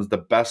Daniel Jones the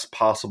best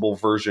possible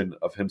version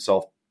of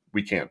himself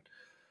we can.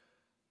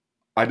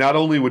 I not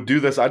only would do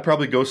this, I'd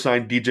probably go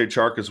sign DJ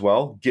Chark as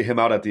well, get him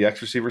out at the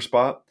X receiver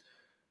spot.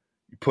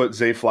 You put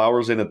Zay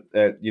Flowers in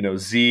at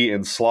Z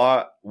and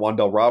slot.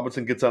 Wan'Dale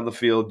Robinson gets on the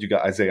field. You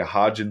got Isaiah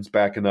Hodgins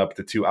backing up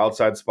the two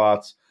outside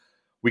spots.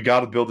 We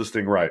got to build this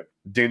thing right.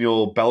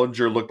 Daniel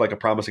Bellinger looked like a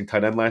promising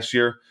tight end last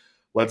year.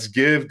 Let's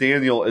give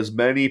Daniel as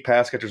many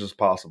pass catchers as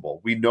possible.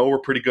 We know we're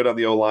pretty good on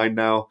the O-line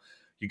now.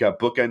 You got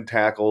bookend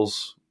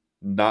tackles.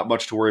 Not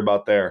much to worry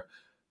about there.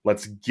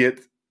 Let's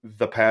get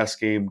the pass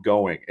game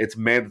going. It's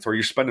mandatory.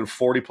 You're spending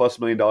 $40+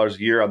 million a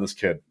year on this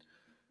kid.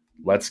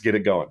 Let's get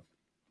it going.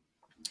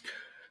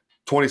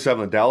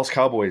 27, the Dallas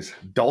Cowboys,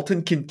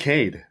 Dalton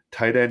Kincaid,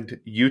 tight end,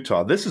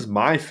 Utah. This is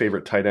my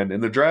favorite tight end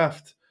in the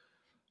draft.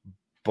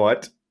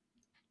 But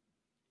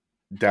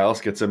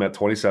Dallas gets him at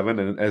 27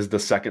 and as the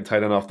second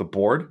tight end off the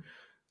board.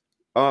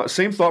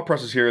 Same thought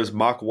process here as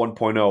Mock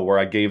 1.0, where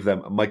I gave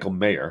them Michael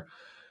Mayer.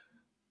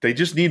 They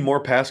just need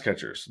more pass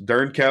catchers.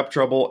 They're in cap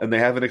trouble, and they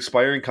have an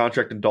expiring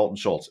contract in Dalton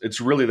Schultz.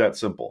 It's really that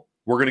simple.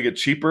 We're going to get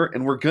cheaper,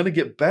 and we're going to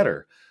get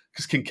better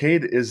because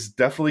Kincaid is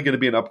definitely going to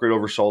be an upgrade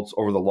over Schultz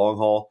over the long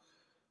haul.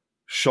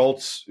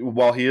 Schultz,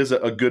 while he is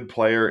a good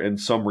player in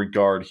some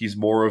regard, he's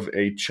more of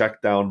a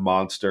check-down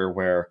monster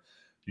where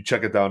you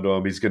check it down to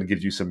him, he's going to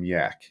give you some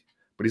yak.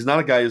 But he's not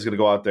a guy who's going to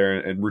go out there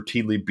and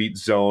routinely beat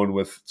zone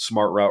with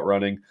smart route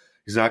running.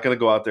 He's not going to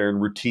go out there and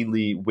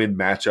routinely win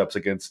matchups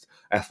against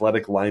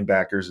athletic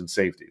linebackers and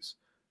safeties.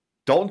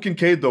 Dalton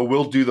Kincaid, though,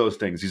 will do those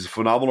things. He's a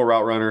phenomenal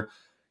route runner.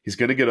 He's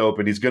going to get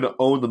open. He's going to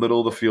own the middle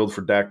of the field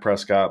for Dak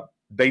Prescott.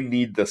 They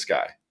need this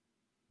guy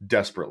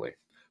desperately.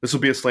 This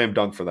will be a slam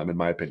dunk for them, in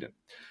my opinion.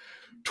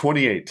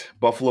 28,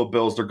 Buffalo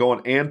Bills. They're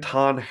going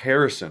Anton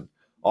Harrison,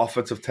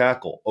 offensive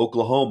tackle,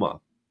 Oklahoma.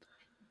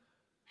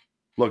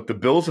 Look, the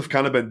Bills have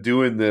kind of been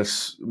doing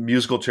this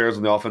musical chairs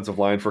on the offensive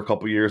line for a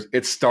couple years.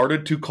 It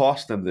started to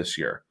cost them this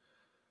year.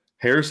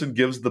 Harrison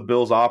gives the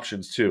Bills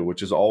options too,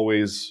 which is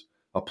always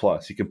a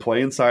plus. He can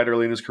play inside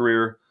early in his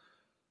career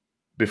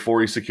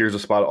before he secures a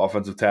spot at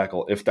offensive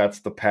tackle if that's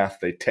the path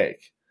they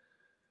take.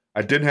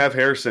 I didn't have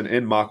Harrison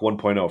in Mock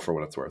 1.0 for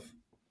what it's worth.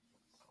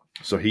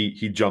 So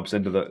he jumps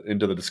into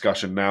the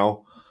discussion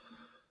now.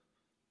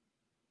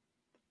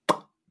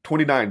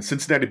 29,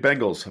 Cincinnati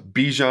Bengals,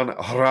 Bijan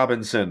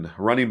Robinson,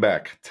 running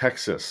back,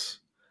 Texas.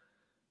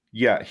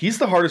 Yeah, he's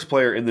the hardest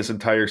player in this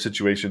entire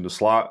situation to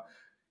slot.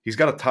 He's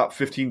got a top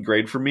 15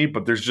 grade for me,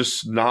 but there's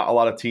just not a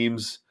lot of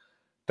teams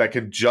that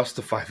can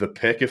justify the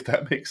pick, if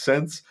that makes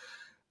sense.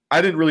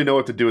 I didn't really know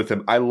what to do with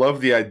him. I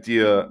love the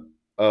idea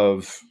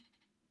of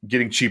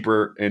getting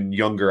cheaper and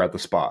younger at the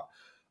spot.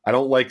 I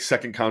don't like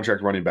second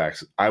contract running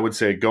backs. I would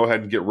say go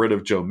ahead and get rid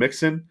of Joe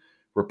Mixon,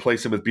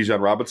 replace him with Bijan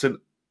Robinson.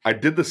 I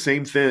did the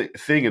same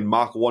thing in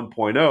Mock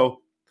 1.0,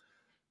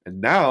 and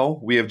now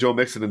we have Joe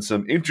Mixon in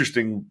some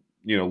interesting,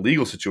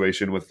 legal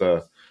situation with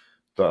the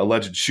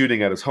alleged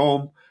shooting at his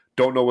home.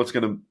 Don't know what's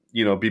going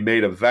to, be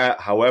made of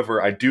that.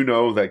 However, I do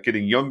know that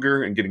getting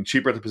younger and getting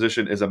cheaper at the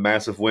position is a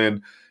massive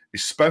win,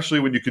 especially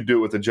when you can do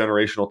it with a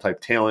generational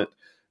type talent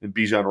in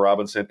Bijan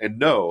Robinson. And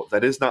no,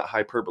 that is not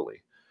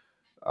hyperbole.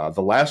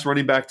 The last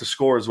running back to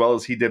score as well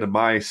as he did in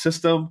my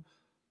system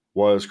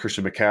was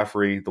Christian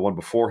McCaffrey. The one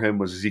before him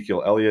was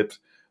Ezekiel Elliott.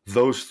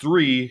 Those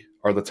three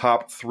are the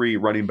top three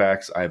running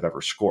backs I have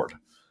ever scored.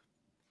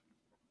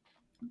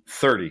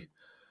 30,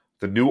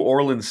 the New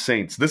Orleans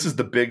Saints. This is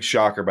the big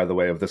shocker, by the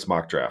way, of this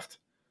mock draft.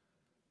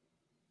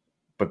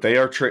 But they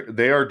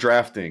are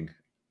drafting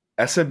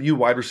SMU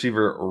wide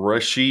receiver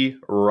Rashee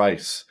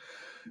Rice.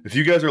 If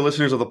you guys are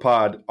listeners of the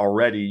pod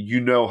already, you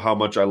know how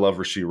much I love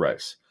Rashee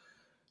Rice.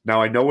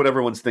 Now, I know what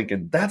everyone's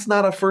thinking. That's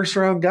not a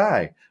first-round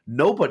guy.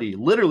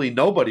 Literally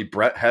nobody,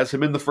 Brett, has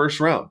him in the first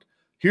round.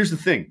 Here's the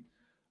thing.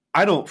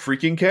 I don't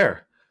freaking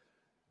care.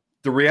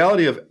 the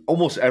reality of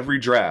almost every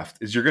draft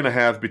is you're going to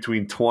have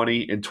between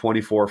 20 and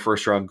 24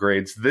 first-round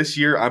grades. This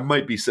year, I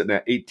might be sitting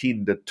at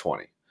 18 to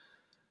 20.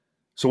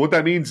 So what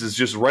that means is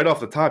just right off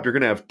the top, you're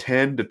going to have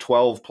 10 to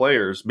 12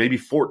 players, maybe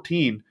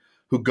 14,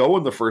 who go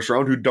in the first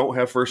round who don't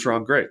have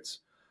first-round grades.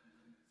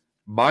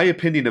 My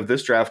opinion of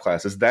this draft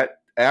class is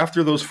that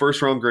after those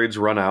first-round grades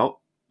run out,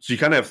 so you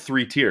kind of have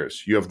three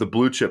tiers. You have the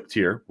blue chip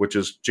tier, which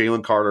is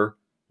Jalen Carter,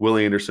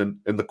 Willie Anderson,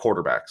 and the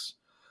quarterbacks.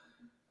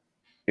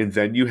 And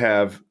then you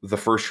have the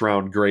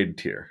first-round grade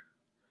tier.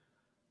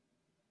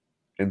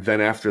 And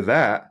then after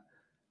that,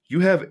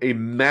 you have a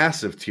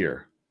massive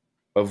tier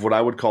of what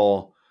I would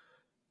call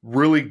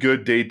really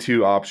good day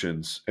two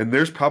options. And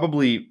there's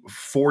probably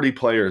 40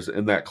 players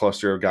in that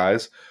cluster of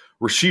guys.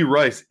 Rashee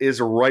Rice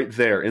is right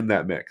there in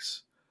that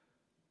mix.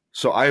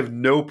 So I have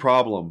no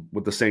problem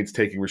with the Saints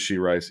taking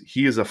Rashee Rice.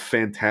 He is a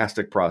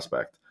fantastic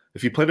prospect.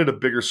 If he played at a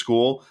bigger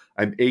school,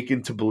 I'm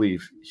aching to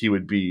believe he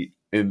would be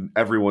in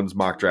everyone's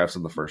mock drafts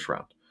in the first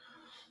round.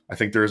 I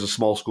think there is a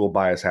small school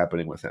bias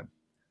happening with him.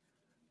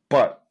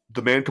 But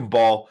the man can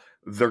ball.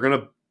 They're going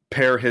to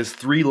pair his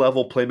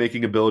 3-level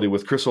playmaking ability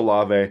with Chris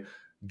Olave,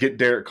 get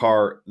Derek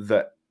Carr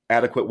the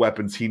adequate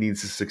weapons he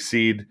needs to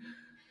succeed.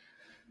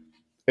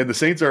 And the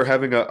Saints are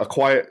having a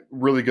quiet,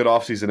 really good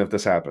offseason if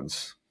this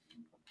happens.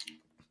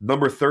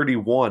 Number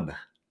 31,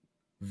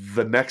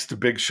 the next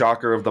big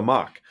shocker of the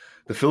mock.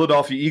 The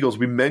Philadelphia Eagles.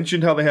 We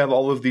mentioned how they have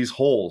all of these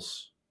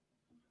holes.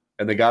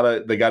 And they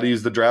gotta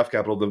use the draft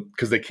capital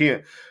because they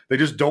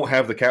just don't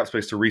have the cap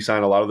space to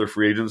re-sign a lot of their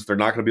free agents. They're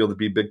not going to be able to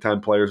be big-time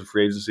players in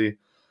free agency.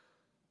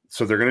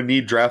 So they're going to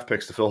need draft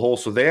picks to fill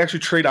holes. So they actually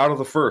trade out of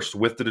the first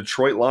with the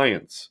Detroit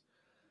Lions.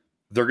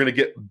 They're going to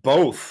get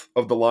both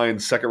of the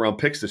Lions' second-round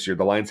picks this year.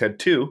 The Lions had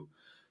 2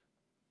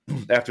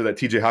 after that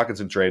TJ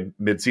Hawkinson trade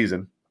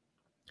mid-season.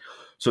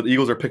 So the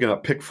Eagles are picking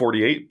up pick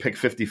 48, pick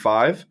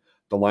 55.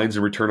 The Lions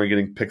in return are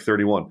getting pick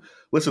 31.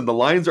 Listen, the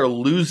Lions are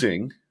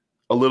losing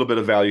a little bit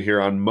of value here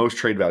on most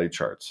trade value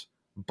charts,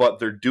 but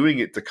they're doing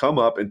it to come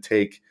up and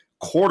take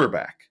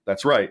quarterback.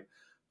 That's right,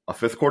 a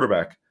 5th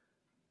quarterback.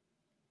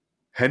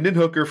 Hendon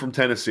Hooker from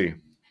Tennessee.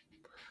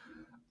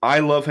 I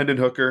love Hendon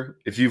Hooker.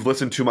 If you've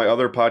listened to my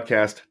other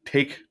podcast,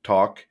 Take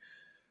Talk,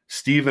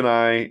 Steve and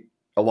I,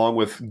 along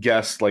with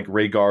guests like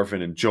Ray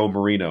Garvin and Joe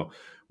Marino,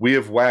 we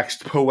have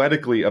waxed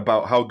poetically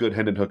about how good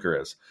Hendon Hooker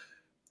is.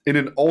 In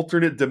an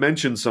alternate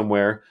dimension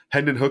somewhere,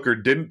 Hendon Hooker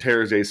didn't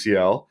tear his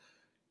ACL.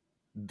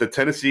 The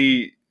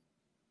Tennessee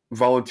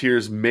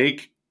Volunteers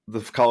make the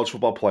college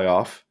football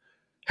playoff.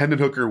 Hendon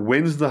Hooker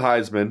wins the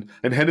Heisman,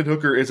 and Hendon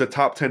Hooker is a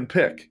top 10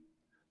 pick.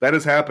 That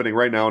is happening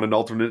right now in an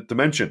alternate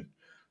dimension.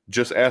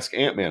 Just ask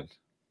Ant-Man.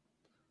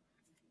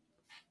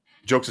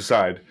 Jokes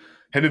aside,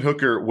 Hendon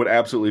Hooker would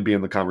absolutely be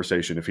in the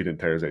conversation if he didn't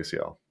tear his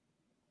ACL.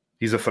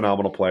 He's a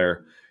phenomenal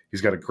player.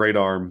 He's got a great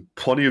arm,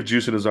 plenty of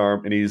juice in his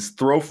arm, and he's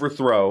throw for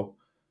throw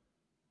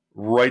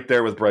right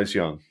there with Bryce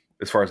Young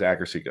as far as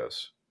accuracy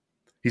goes.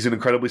 He's an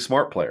incredibly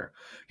smart player.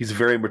 He's a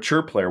very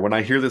mature player. When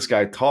I hear this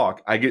guy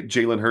talk, I get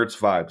Jalen Hurts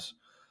vibes.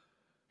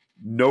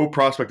 No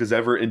prospect has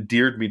ever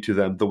endeared me to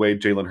them the way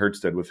Jalen Hurts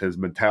did with his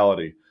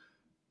mentality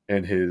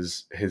and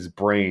his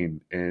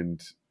brain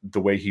and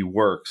the way he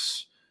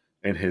works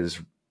and his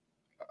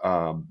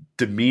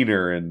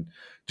demeanor. And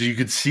you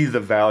could see the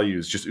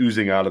values just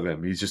oozing out of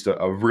him. He's just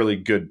a really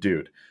good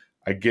dude.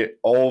 I get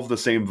all of the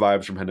same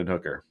vibes from Hendon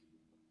Hooker.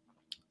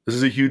 This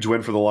is a huge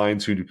win for the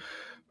Lions, who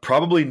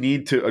probably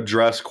need to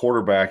address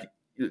quarterback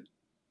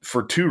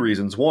for 2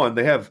 reasons. One,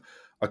 they have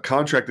a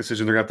contract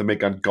decision they're going to have to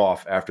make on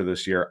Goff after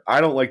this year.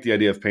 I don't like the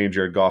idea of paying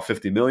Jared Goff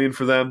 $50 million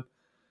for them.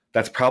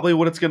 That's probably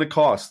what it's going to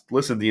cost.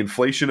 Listen, the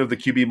inflation of the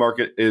QB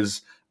market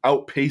is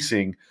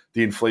outpacing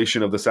the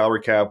inflation of the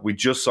salary cap. We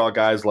just saw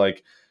guys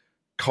like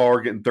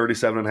Carr getting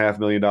 $37.5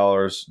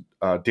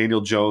 million,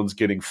 Daniel Jones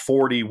getting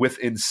 40 with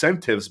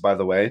incentives, by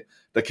the way,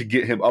 that could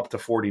get him up to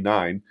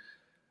 49.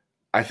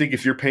 I think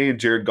if you're paying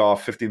Jared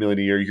Goff $50 million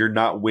a year, you're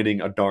not winning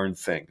a darn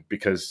thing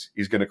because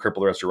he's going to cripple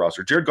the rest of your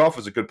roster. Jared Goff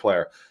is a good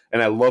player,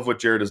 and I love what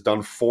Jared has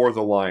done for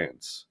the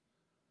Lions.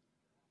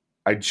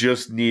 I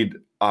just need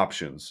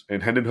options,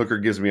 and Hendon Hooker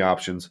gives me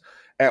options.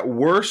 At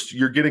worst,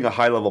 you're getting a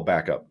high-level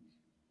backup,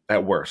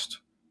 at worst.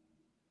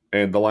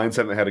 And the Lions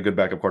haven't had a good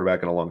backup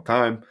quarterback in a long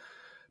time,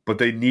 but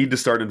they need to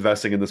start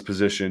investing in this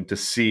position to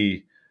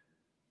see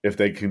if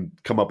they can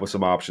come up with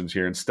some options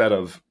here instead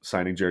of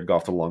signing Jared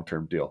Goff to a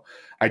long-term deal.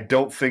 I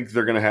don't think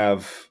they're going to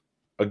have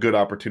a good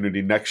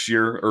opportunity next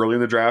year early in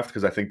the draft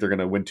because I think they're going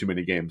to win too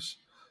many games.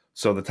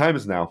 So the time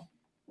is now.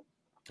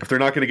 If they're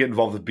not going to get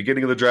involved at the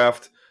beginning of the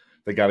draft,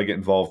 they got to get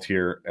involved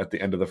here at the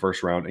end of the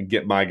first round and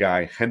get my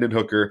guy, Hendon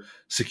Hooker,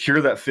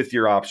 secure that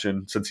 5th-year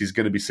option since he's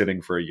going to be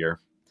sitting for a year.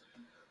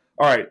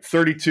 All right,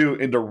 32,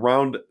 and to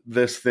round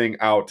this thing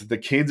out, the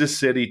Kansas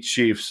City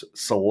Chiefs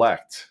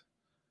select,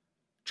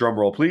 drum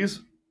roll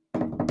please,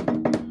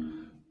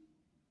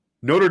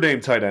 Notre Dame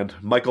tight end,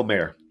 Michael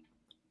Mayer.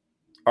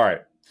 All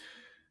right.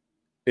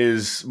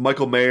 Is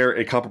Michael Mayer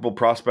a comparable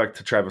prospect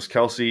to Travis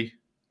Kelce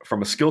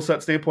from a skill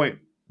set standpoint?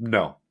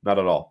 No, not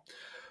at all.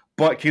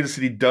 But Kansas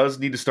City does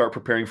need to start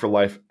preparing for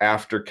life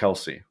after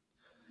Kelce.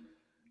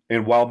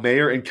 And while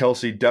Mayer and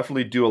Kelsey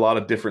definitely do a lot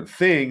of different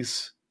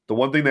things, the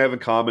one thing they have in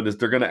common is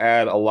they're going to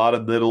add a lot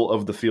of middle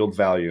of the field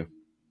value.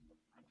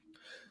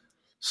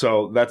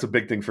 So that's a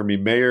big thing for me.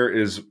 Mayer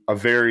is a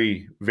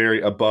very, very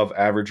above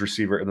average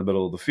receiver in the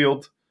middle of the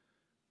field.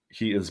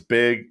 He is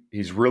big.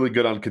 He's really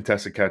good on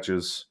contested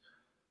catches.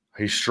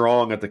 He's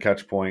strong at the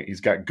catch point. He's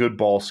got good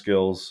ball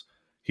skills.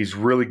 He's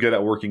really good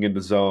at working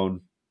into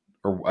zone,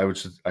 or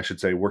I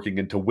should say working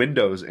into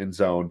windows in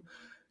zone.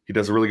 He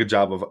does a really good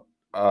job of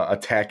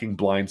attacking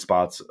blind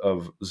spots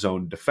of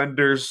zone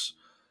defenders.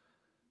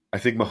 I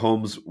think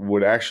Mahomes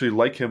would actually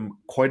like him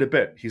quite a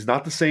bit. He's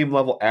not the same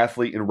level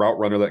athlete and route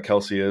runner that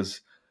Kelsey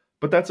is,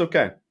 but that's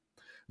okay.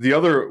 The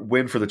other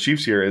win for the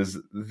Chiefs here is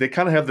they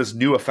kind of have this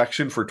new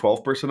affection for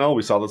 12 personnel.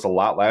 We saw this a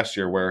lot last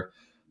year where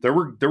there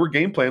were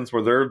game plans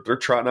where they're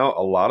trotting out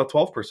a lot of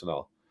 12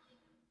 personnel.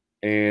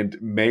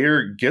 And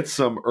Mayer gets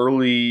some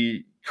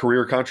early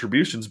career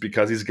contributions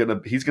because he's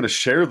gonna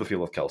share the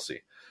field with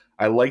Kelsey.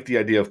 I like the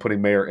idea of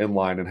putting Mayer in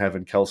line and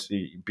having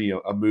Kelsey be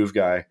a move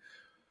guy,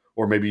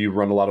 or maybe you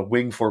run a lot of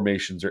wing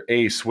formations or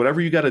ace, whatever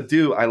you got to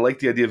do. I like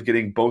the idea of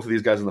getting both of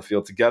these guys in the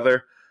field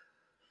together.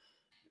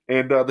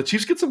 And the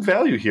Chiefs get some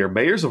value here.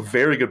 Mayer's a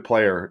very good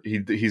player.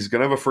 He's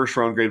going to have a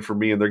first-round grade for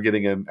me, and they're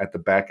getting him at the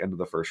back end of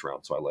the first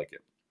round, so I like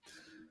it.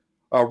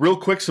 Real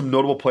quick, some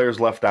notable players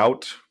left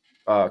out.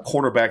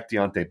 Cornerback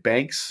Deonte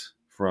Banks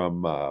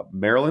from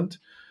Maryland.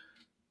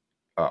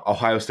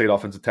 Ohio State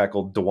offensive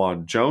tackle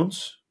DeJuan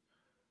Jones.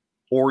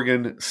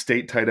 Oregon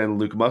State tight end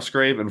Luke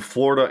Musgrave, and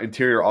Florida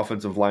interior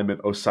offensive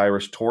lineman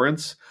Osiris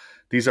Torrance.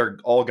 These are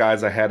all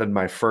guys I had in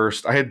my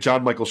first. I had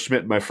John Michael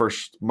Schmidt in my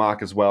first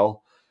mock as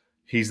well.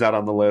 He's not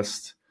on the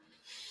list.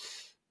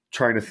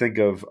 Trying to think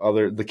of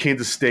the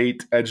Kansas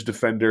State edge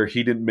defender.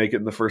 He didn't make it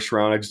in the first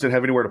round. I just didn't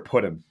have anywhere to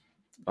put him.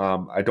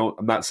 I'm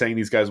not saying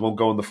these guys won't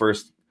go in the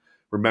first.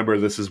 Remember,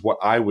 this is what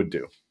I would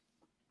do.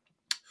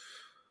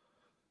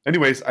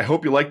 Anyways, I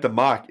hope you liked the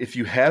mock. If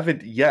you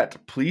haven't yet,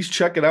 please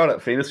check it out at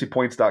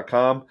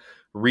fantasypoints.com.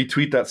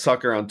 Retweet that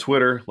sucker on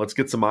Twitter. Let's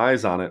get some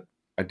eyes on it.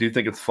 I do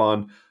think it's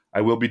fun. I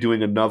will be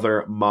doing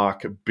another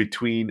mock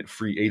between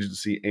free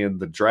agency and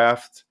the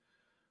draft,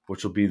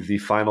 which will be the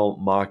final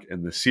mock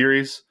in the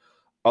series.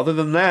 Other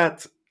than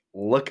that,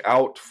 look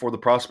out for the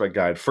prospect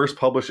guide. First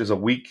publish is a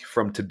week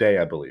from today,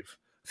 I believe.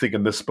 I think I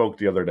misspoke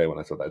the other day when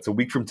I said that. It's a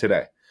week from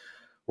today.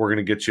 We're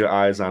going to get you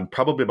eyes on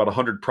probably about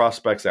 100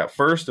 prospects at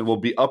first, and we'll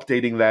be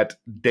updating that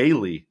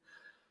daily.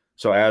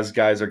 So as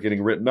guys are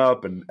getting written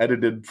up and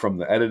edited from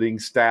the editing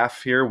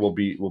staff here, we'll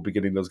be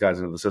getting those guys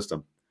into the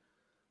system.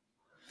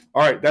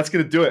 All right, that's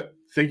going to do it.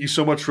 Thank you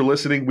so much for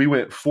listening. We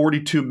went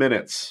 42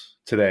 minutes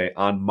today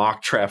on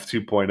Mock Draft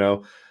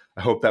 2.0.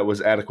 I hope that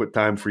was adequate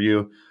time for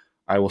you.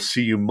 I will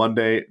see you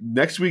Monday.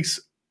 Next week's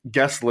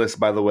guest list,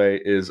 by the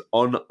way, is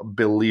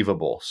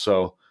unbelievable.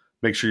 So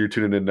make sure you're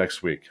tuning in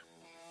next week.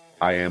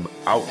 I am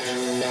out.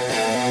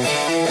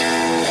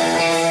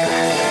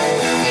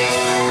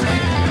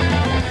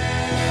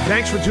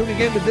 Thanks for tuning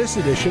in to this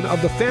edition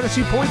of the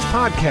Fantasy Points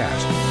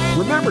Podcast.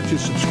 Remember to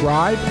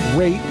subscribe,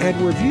 rate, and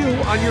review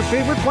on your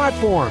favorite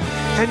platform.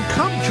 And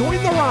come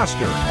join the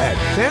roster at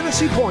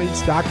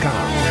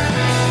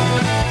fantasypoints.com.